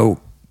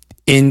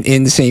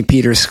 in St.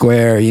 Peter's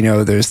Square,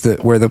 there's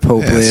where the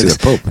Pope lives,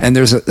 the Pope. And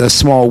there's a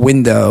small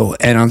window,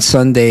 and on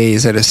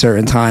Sundays at a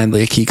certain time,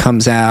 he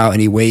comes out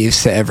and he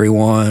waves to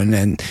everyone,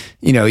 and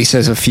he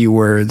says a few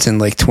words in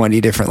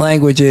 20 different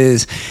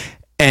languages.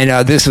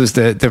 And this was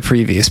the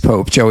previous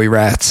Pope, Joey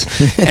Ratz,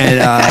 and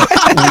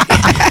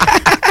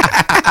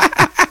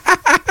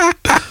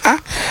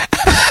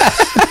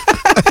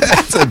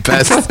That's the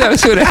best. that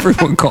was what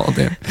everyone called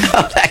him.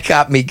 Oh, that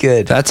got me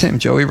good. That's him,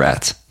 Joey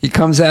Ratz. He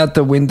comes out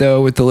the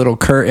window with the little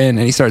curtain and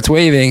he starts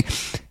waving.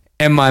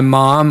 And my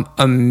mom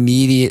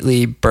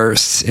immediately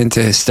bursts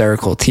into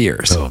hysterical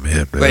tears. Oh,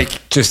 man.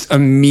 Just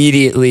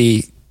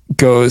immediately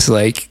goes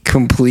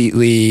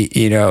completely,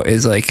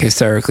 is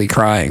hysterically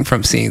crying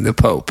from seeing the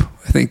Pope.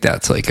 I think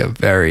that's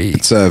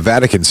It's a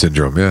Vatican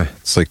syndrome, yeah.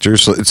 It's like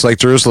Jerusalem. It's like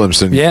Jerusalem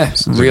syndrome. Yeah,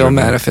 real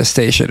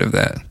manifestation of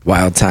that.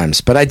 Wild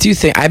times. But I do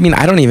think, I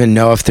don't even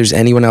know if there's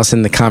anyone else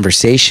in the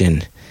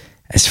conversation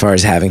as far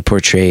as having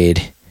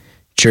portrayed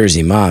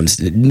Jersey moms.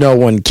 No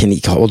one can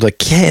hold a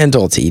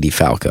candle to Edie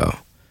Falco.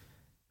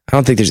 I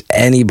don't think there's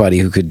anybody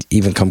who could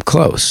even come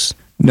close.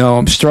 No,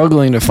 I'm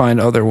struggling to find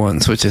other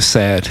ones, which is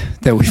sad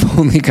that we've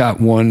only got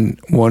one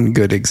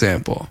good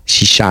example.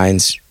 She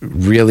shines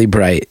really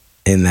bright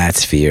in that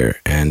sphere,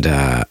 and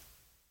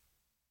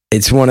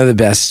it's one of the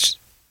best.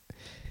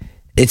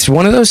 It's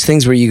one of those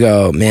things where you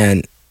go,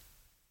 man,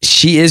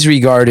 she is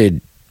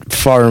regarded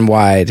far and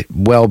wide,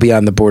 well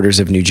beyond the borders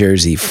of New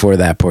Jersey for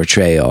that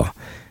portrayal.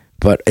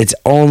 But it's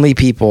only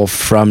people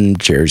from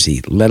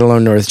Jersey, let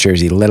alone North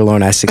Jersey, let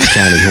alone Essex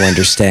County, who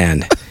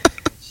understand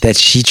that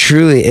she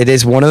truly, it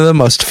is one of the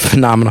most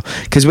phenomenal.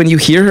 Because when you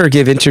hear her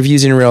give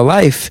interviews in real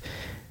life,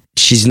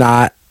 she's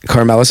not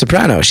Carmela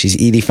Soprano. She's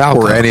Edie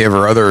Falco. Or any of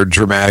her other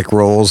dramatic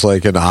roles,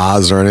 like in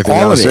Oz or anything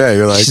All else. of it. Yeah,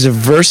 you're like, she's a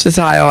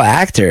versatile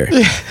actor.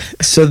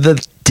 So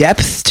the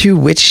depth to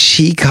which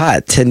she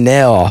cut to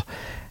nail,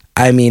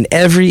 I mean,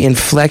 every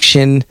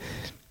inflection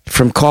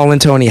from calling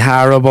Tony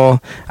horrible.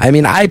 I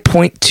mean, I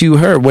point to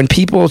her when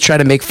people try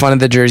to make fun of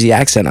the Jersey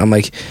accent. I'm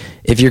like,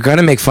 if you're going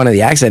to make fun of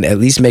the accent, at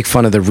least make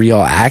fun of the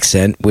real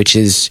accent, which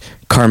is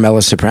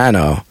Carmela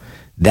Soprano.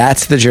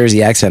 That's the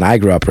Jersey accent I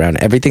grew up around.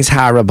 Everything's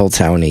horrible,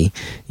 Tony.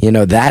 You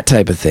know, that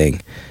type of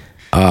thing.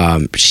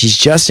 She's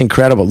just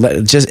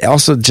incredible.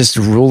 Just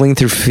ruling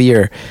through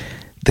fear,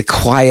 the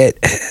quiet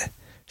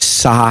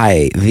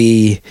sigh,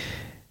 every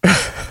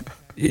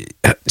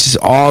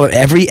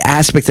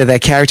aspect of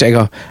that character. I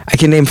go, I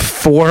can name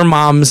 4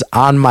 moms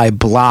on my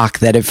block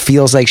that it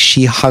feels like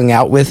she hung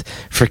out with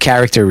for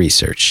character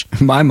research.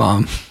 My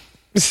mom.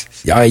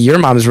 Your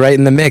mom's right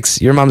in the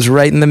mix. Your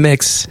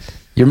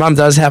mom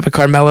does have a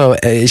Carmelo.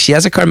 She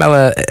has a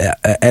Carmelo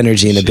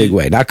energy in a big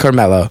way. Not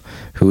Carmelo,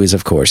 who is,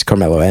 of course,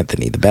 Carmelo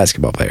Anthony, the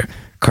basketball player.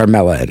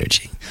 Carmela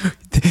energy.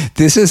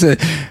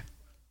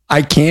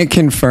 I can't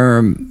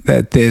confirm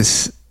that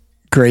this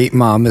great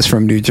mom is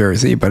from New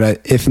Jersey,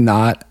 but if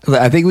not,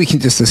 I think we can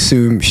just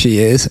assume she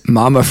is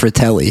Mama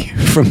Fratelli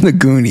from the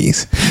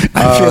Goonies.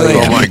 I feel like,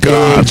 oh my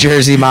God. Big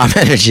Jersey mom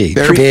energy.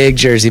 Big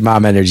Jersey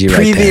mom energy right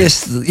there.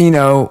 Previous,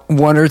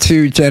 1 or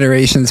 2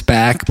 generations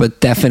back, but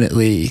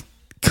definitely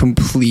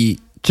complete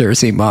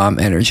Jersey mom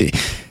energy.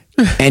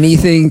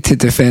 Anything to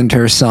defend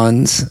her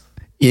sons,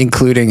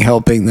 including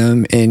helping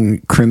them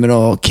in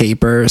criminal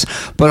capers.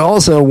 But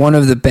also, one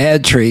of the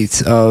bad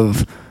traits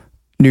of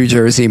New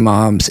Jersey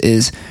moms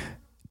is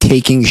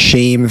taking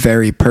shame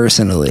very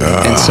personally.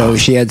 And so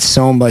she had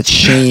so much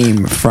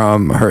shame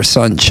from her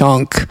son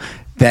Chunk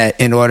that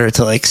in order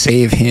to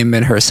save him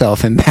and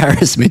herself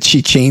embarrassment,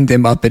 she chained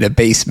him up in a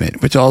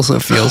basement, which also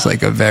feels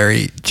like a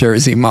very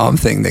Jersey mom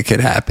thing that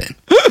could happen.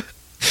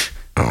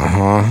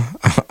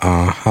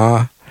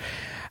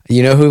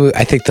 You know who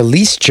I think the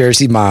least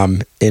Jersey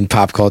mom in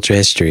pop culture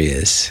history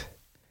is?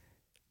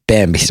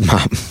 Bambi's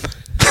mom.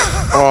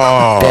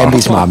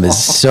 Bambi's mom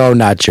is so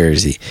not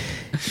Jersey.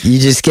 You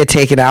just get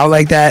taken out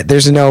like that?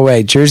 There's no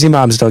way. Jersey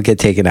moms don't get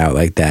taken out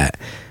like that.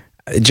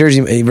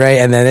 Jersey, right?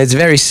 And then it's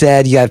very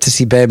sad. You have to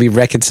see Bambi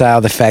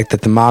reconcile the fact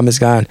that the mom is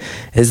gone.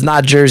 It's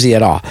not Jersey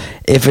at all.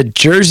 If a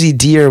Jersey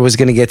deer was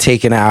going to get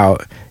taken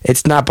out,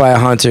 it's not by a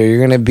hunter. You're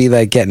going to be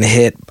getting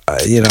hit,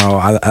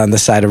 on the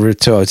side of Route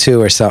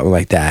 202 or something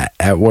like that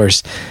at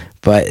worst.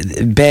 But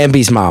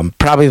Bambi's mom,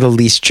 probably the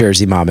least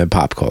Jersey mom in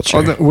pop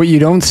culture. Well, what you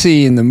don't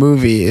see in the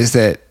movie is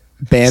that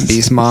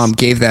Bambi's mom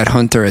gave that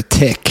hunter a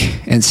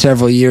tick, and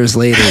several years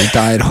later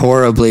died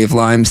horribly of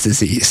Lyme's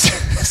disease.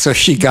 So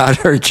she got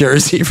her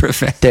Jersey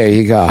revenge. There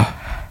you go.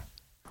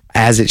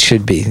 As it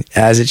should be.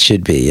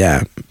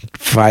 Yeah.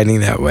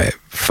 Finding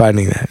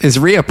that. Is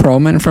Rhea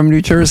Perlman from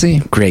New Jersey?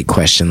 Great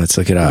question. Let's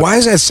look it up. why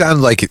does that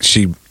sound like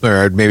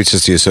or maybe it's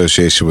just the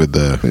association with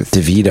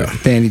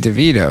DeVito. Danny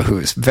DeVito, who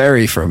is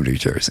very from New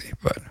Jersey.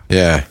 But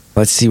yeah.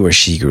 Let's see where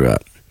she grew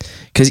up.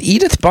 Because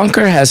Edith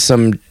Bunker has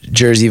some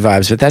Jersey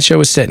vibes, but that show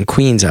was set in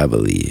Queens, I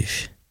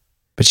believe.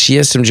 But she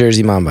has some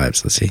Jersey mom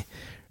vibes. Let's see.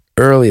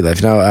 Early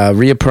life. No,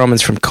 Rhea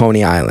Perlman's from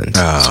Coney Island.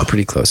 So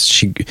pretty close.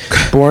 She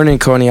born in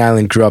Coney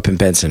Island, grew up in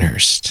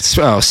Bensonhurst.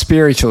 Oh,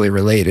 spiritually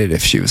related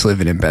if she was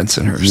living in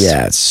Bensonhurst.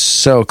 Yeah, it's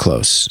so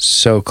close.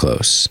 So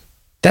close.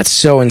 That's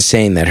so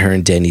insane that her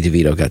and Danny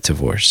DeVito got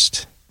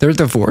divorced. They're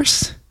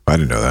divorced? I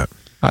didn't know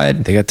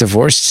that. They got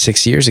divorced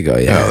 6 years ago,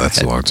 yeah. Oh,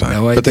 that's a long time.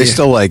 no But they idea.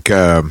 still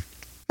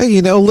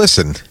hey,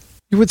 listen,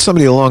 you're with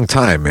somebody a long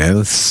time, man.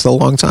 It's a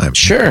long time.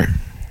 Sure.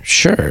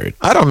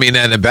 I don't mean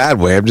that in a bad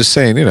way. I'm just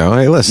saying,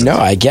 hey, listen. No,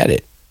 I get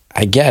it.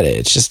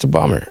 It's just a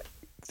bummer.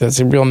 That's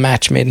a real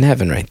match made in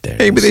heaven right there.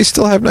 Hey, but they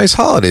still have nice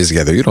holidays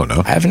together. You don't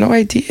know. I have no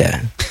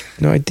idea.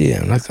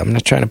 I'm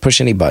not trying to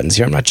push any buttons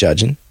here. I'm not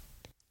judging.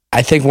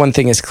 I think one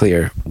thing is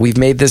clear. We've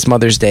made this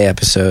Mother's Day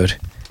episode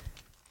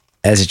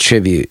as a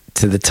tribute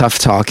to the tough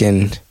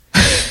talking,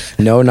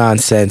 no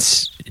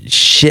nonsense,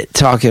 shit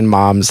talking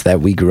moms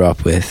that we grew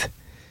up with.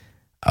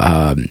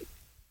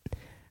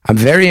 I'm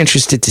very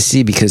interested to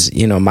see because,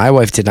 my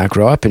wife did not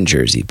grow up in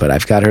Jersey, but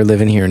I've got her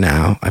living here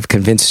now. I've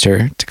convinced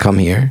her to come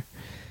here.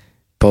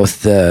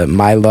 both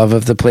my love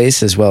of the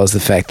place as well as the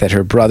fact that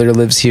her brother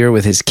lives here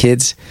with his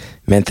kids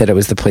meant that it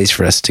was the place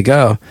for us to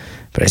go.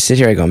 But I sit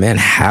here, I go, man,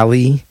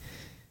 Hallie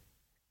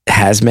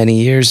has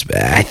many years.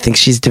 I think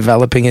she's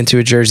developing into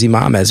a Jersey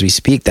mom as we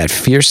speak. That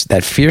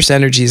fierce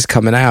energy is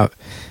coming out.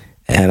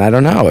 And I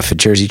don't know if a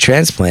Jersey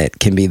transplant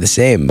can be the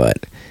same,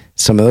 but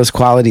some of those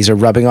qualities are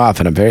rubbing off,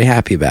 and I'm very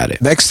happy about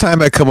it. Next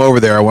time I come over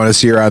there, I want to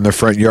see her out in the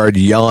front yard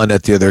yelling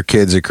at the other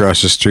kids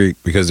across the street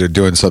because they're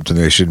doing something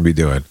they shouldn't be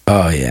doing.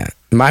 Oh, yeah.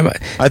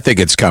 I think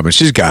it's coming.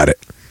 She's got it.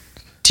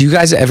 Do you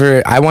guys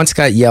ever... I once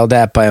got yelled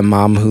at by a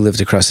mom who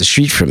lived across the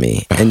street from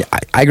me. And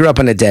I grew up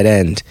on a dead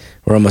end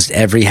where almost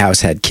every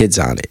house had kids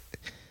on it.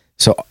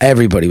 So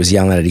everybody was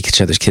yelling at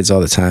each other's kids all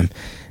the time.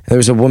 And there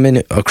was a woman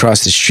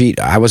across the street.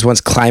 I was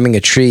once climbing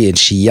a tree and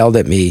she yelled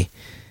at me.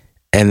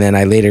 And then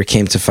I later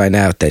came to find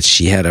out that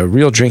she had a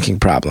real drinking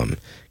problem.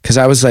 Because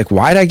I was like,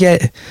 I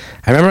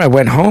remember I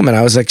went home and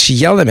I was like, she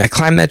yelled at me. I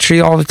climbed that tree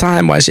all the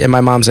time. And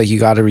my mom's like, you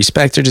got to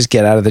respect her. Just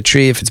get out of the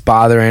tree. If it's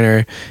bothering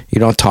her, you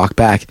don't talk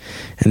back.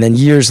 And then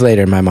years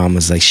later, my mom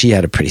was like, she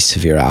had a pretty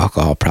severe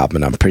alcohol problem.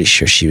 And I'm pretty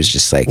sure she was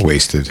just like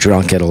wasted,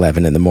 drunk at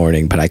 11 in the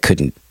morning. But I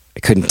couldn't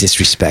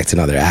disrespect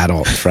another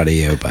adult in front of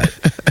you. But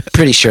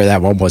pretty sure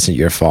that one wasn't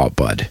your fault,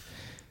 bud.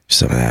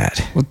 Some of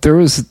that. Well, there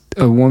was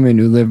a woman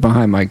who lived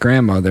behind my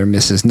grandmother,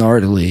 Mrs.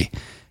 Nardley.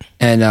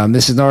 And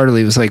Mrs.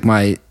 Nardley was like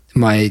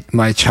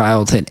my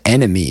childhood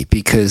enemy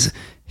because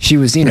she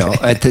was,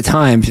 at the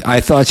time, I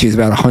thought she was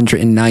about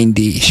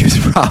 190. She was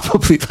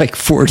probably like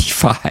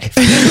 45,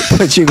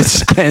 but she would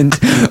spend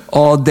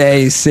all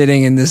day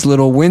sitting in this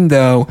little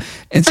window.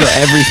 And so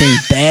everything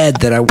bad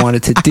that I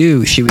wanted to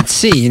do, she would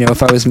see,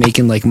 if I was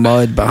making like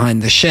mud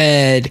behind the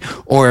shed,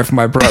 or if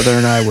my brother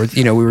and I were,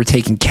 we were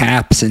taking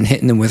caps and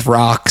hitting them with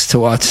rocks to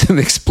watch them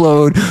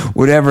explode,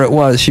 whatever it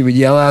was, she would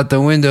yell out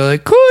the window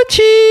like,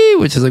 Cucci,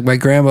 which is like my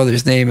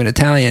grandmother's name in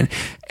Italian.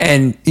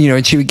 And,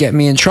 and she would get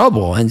me in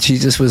trouble. And she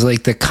just was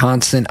like the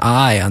constant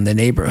eye on the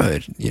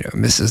neighborhood,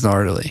 Mrs.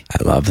 Nardley.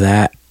 I love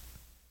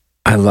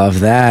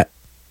that.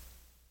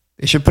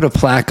 They should put a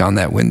plaque on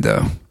that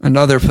window.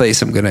 Another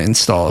place I'm going to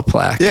install a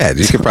plaque. Yeah,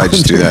 you could probably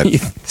just do that.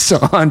 So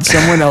on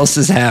someone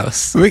else's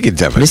house. We could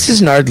definitely.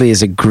 Mrs. Nardley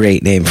is a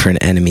great name for an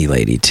enemy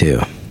lady, too.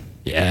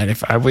 Yeah, and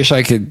if I wish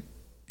I could...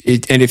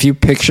 and if you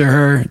picture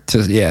her,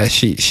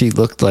 she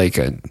looked like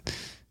an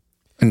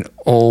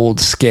old,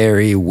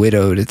 scary,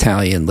 widowed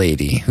Italian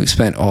lady who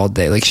spent all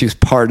day, like she was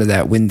part of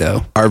that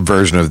window. Our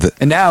version of the...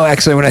 And now,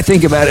 actually, when I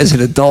think about it as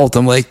an adult,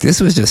 I'm like,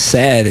 this was just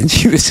sad. And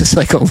she was just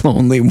like a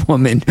lonely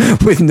woman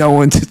with no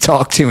one to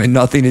talk to and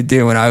nothing to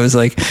do. And I was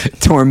like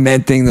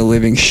tormenting the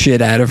living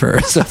shit out of her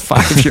as a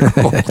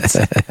 5-year-old.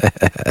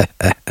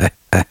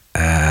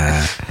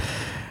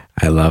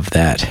 I love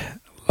that.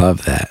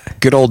 Love that.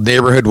 Good old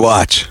neighborhood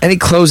watch. Any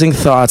closing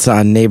thoughts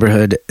on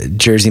neighborhood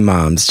Jersey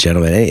moms,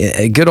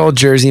 gentlemen? Good old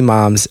Jersey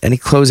moms. Any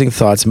closing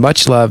thoughts?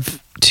 Much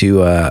love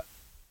to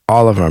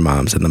all of our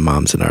moms and the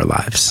moms in our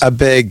lives. A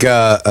big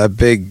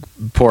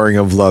pouring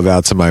of love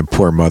out to my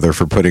poor mother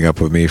for putting up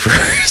with me for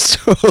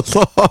so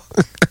long.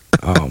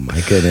 Oh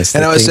my goodness.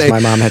 And I was saying, my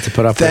mom had to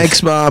put up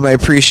thanks, with. Mom. I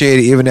appreciate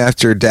it. Even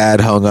after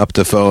Dad hung up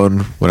the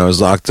phone when I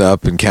was locked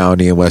up in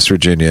county in West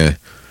Virginia,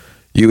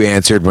 you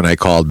answered when I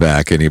called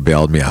back and you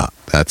bailed me out.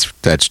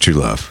 That's true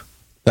love.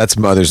 That's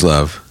mother's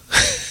love.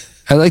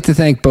 I'd like to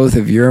thank both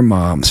of your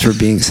moms for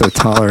being so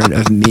tolerant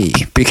of me,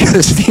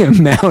 because the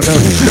amount of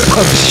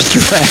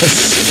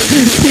stress,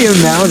 the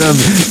amount of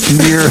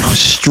near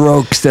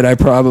strokes that I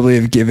probably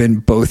have given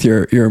both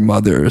your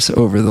mothers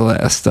over the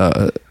last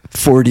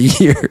 40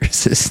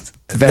 years is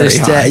very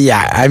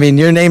high. I mean,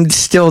 your name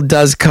still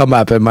does come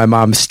up and my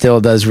mom still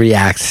does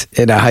react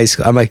in a high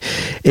school. I'm like,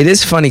 it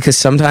is funny because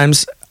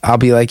sometimes I'll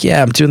be like,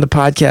 yeah, I'm doing the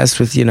podcast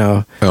with,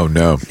 oh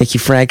no, Nikki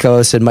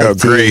Francos and Mike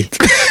D. Great.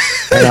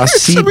 And I'll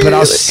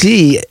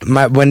see,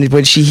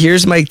 when she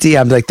hears Mike D,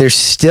 I'm like, there's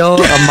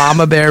still a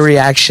mama bear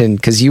reaction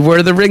because you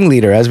were the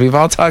ringleader, as we've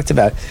all talked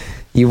about.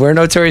 You were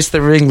notorious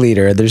the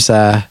ringleader. There's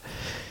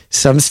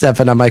some stuff,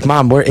 and I'm like,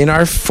 Mom, we're in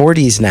our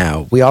 40s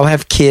now. We all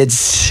have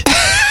kids.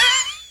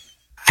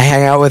 I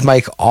hang out with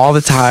Mike all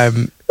the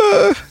time.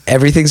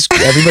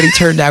 Everybody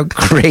turned out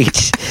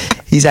great.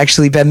 He's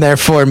actually been there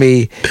for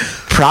me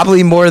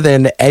probably more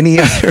than any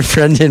other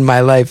friend in my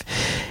life.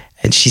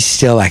 And she's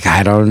still like,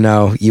 I don't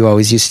know. You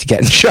always used to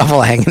get in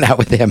trouble hanging out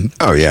with him.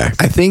 Oh, yeah.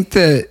 I think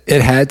that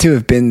it had to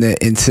have been the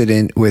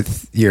incident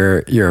with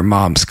your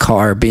mom's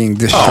car being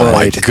destroyed. Oh,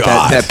 my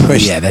God. That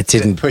pushed. Yeah, that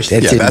didn't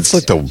that's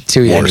like the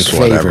do you any worst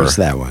favors, whatever.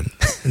 that one.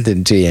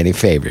 Didn't do you any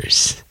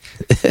favors.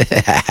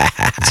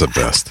 It's the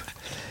best.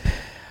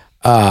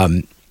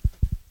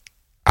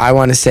 I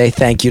want to say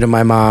thank you to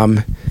my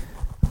mom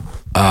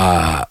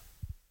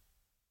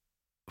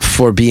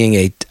for being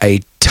a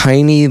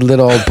tiny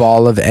little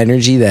ball of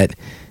energy that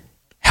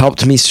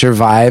helped me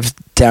survive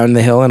down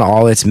the hill and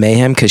all its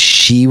mayhem, because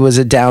she was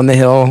a down the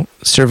hill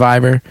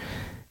survivor.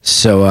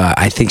 So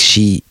I think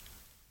she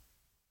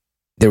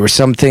there were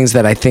some things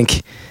that I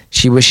think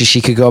she wishes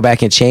she could go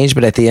back and change,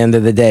 but at the end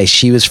of the day,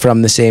 she was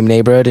from the same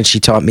neighborhood and she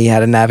taught me how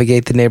to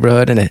navigate the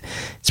neighborhood, and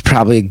it's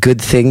probably a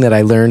good thing that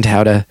I learned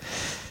how to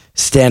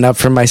stand up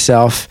for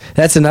myself.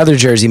 That's another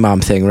Jersey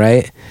mom thing,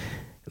 right?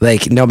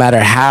 Like, no matter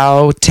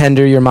how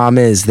tender your mom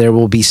is, there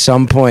will be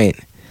some point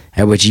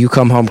at which you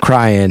come home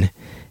crying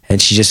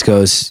and she just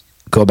goes,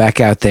 go back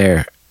out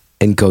there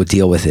and go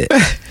deal with it.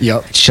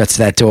 Yep. Shuts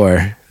that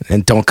door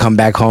and don't come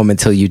back home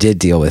until you did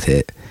deal with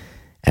it.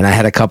 And I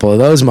had a couple of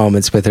those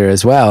moments with her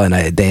as well, and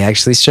they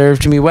actually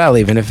served me well,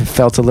 even if it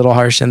felt a little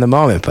harsh in the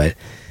moment. But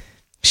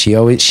she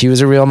was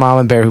a real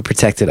mama bear who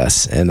protected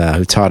us and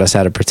who taught us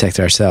how to protect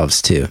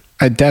ourselves too.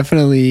 I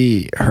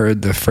definitely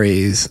heard the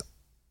phrase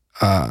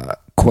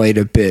quite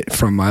a bit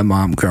from my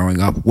mom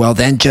growing up. Well,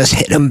 then just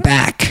hit him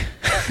back.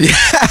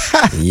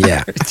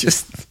 Yeah.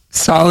 Just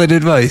solid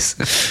advice.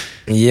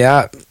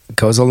 Yeah,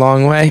 goes a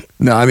long way.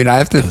 No, I mean, I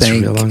have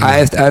to I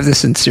have to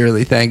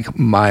sincerely thank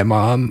my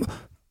mom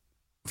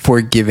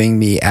for giving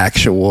me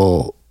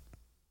actual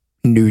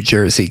New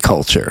Jersey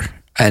culture.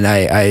 And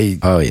I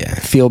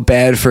feel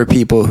bad for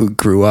people who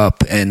grew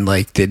up and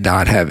like did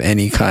not have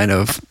any kind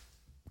of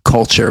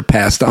culture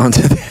passed on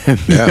to them.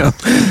 You know?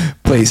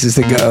 Places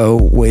to go,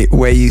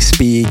 way you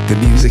speak, the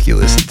music you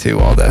listen to,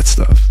 all that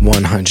stuff.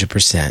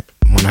 100%.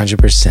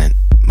 100%.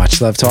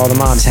 Much love to all the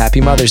moms.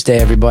 Happy Mother's Day,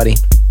 everybody.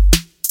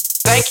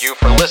 Thank you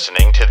for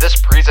listening to this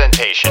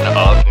presentation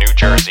of New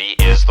Jersey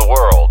is the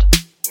World.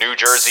 New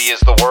Jersey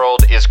is the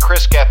World is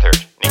Chris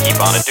Gethard, Nikki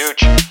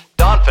Bonaduce,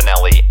 Don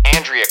Finelli,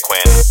 Andrea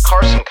Quinn,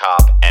 Carson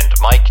Kopp, and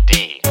Mike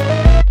D.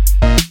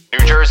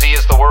 New Jersey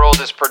is the World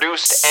is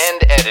produced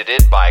and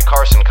edited by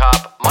Carson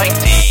Kopp, Mike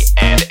D,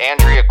 and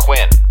Andrea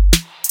Quinn.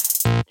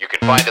 You can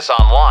find us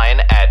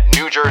online at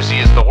New Jersey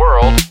is the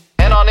World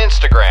and on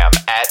Instagram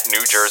at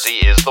New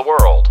Jersey is the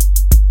World.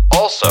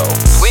 Also,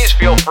 please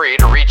feel free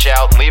to reach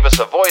out and leave us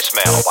a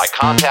voicemail by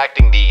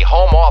contacting the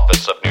home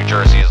office of New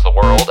Jersey is the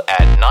World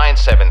at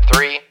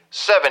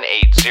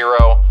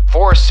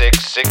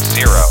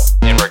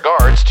 973-780-4660 in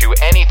regards to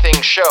anything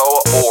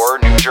show or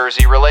New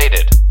Jersey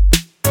related.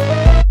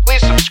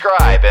 Please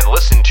subscribe and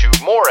listen to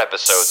more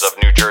episodes of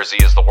New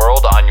Jersey is the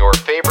World on your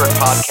favorite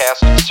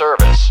podcast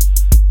service.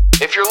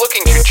 If you're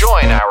looking to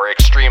join our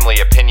extremely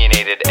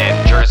opinionated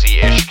and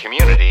Jersey-ish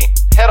community,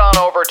 head on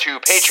over to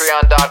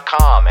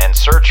patreon.com and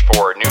search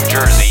for New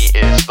Jersey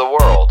is the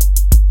World.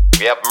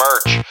 We have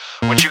merch,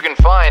 which you can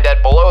find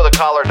at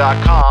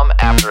belowthecollar.com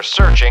after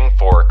searching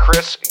for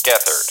Chris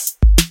Gethard.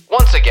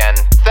 Once again,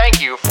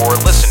 thank you for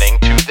listening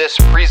to this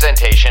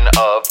presentation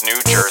of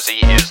New Jersey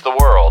is the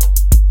World.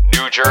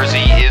 New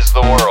Jersey is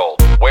the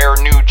World, where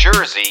New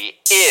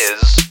Jersey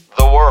is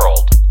the world.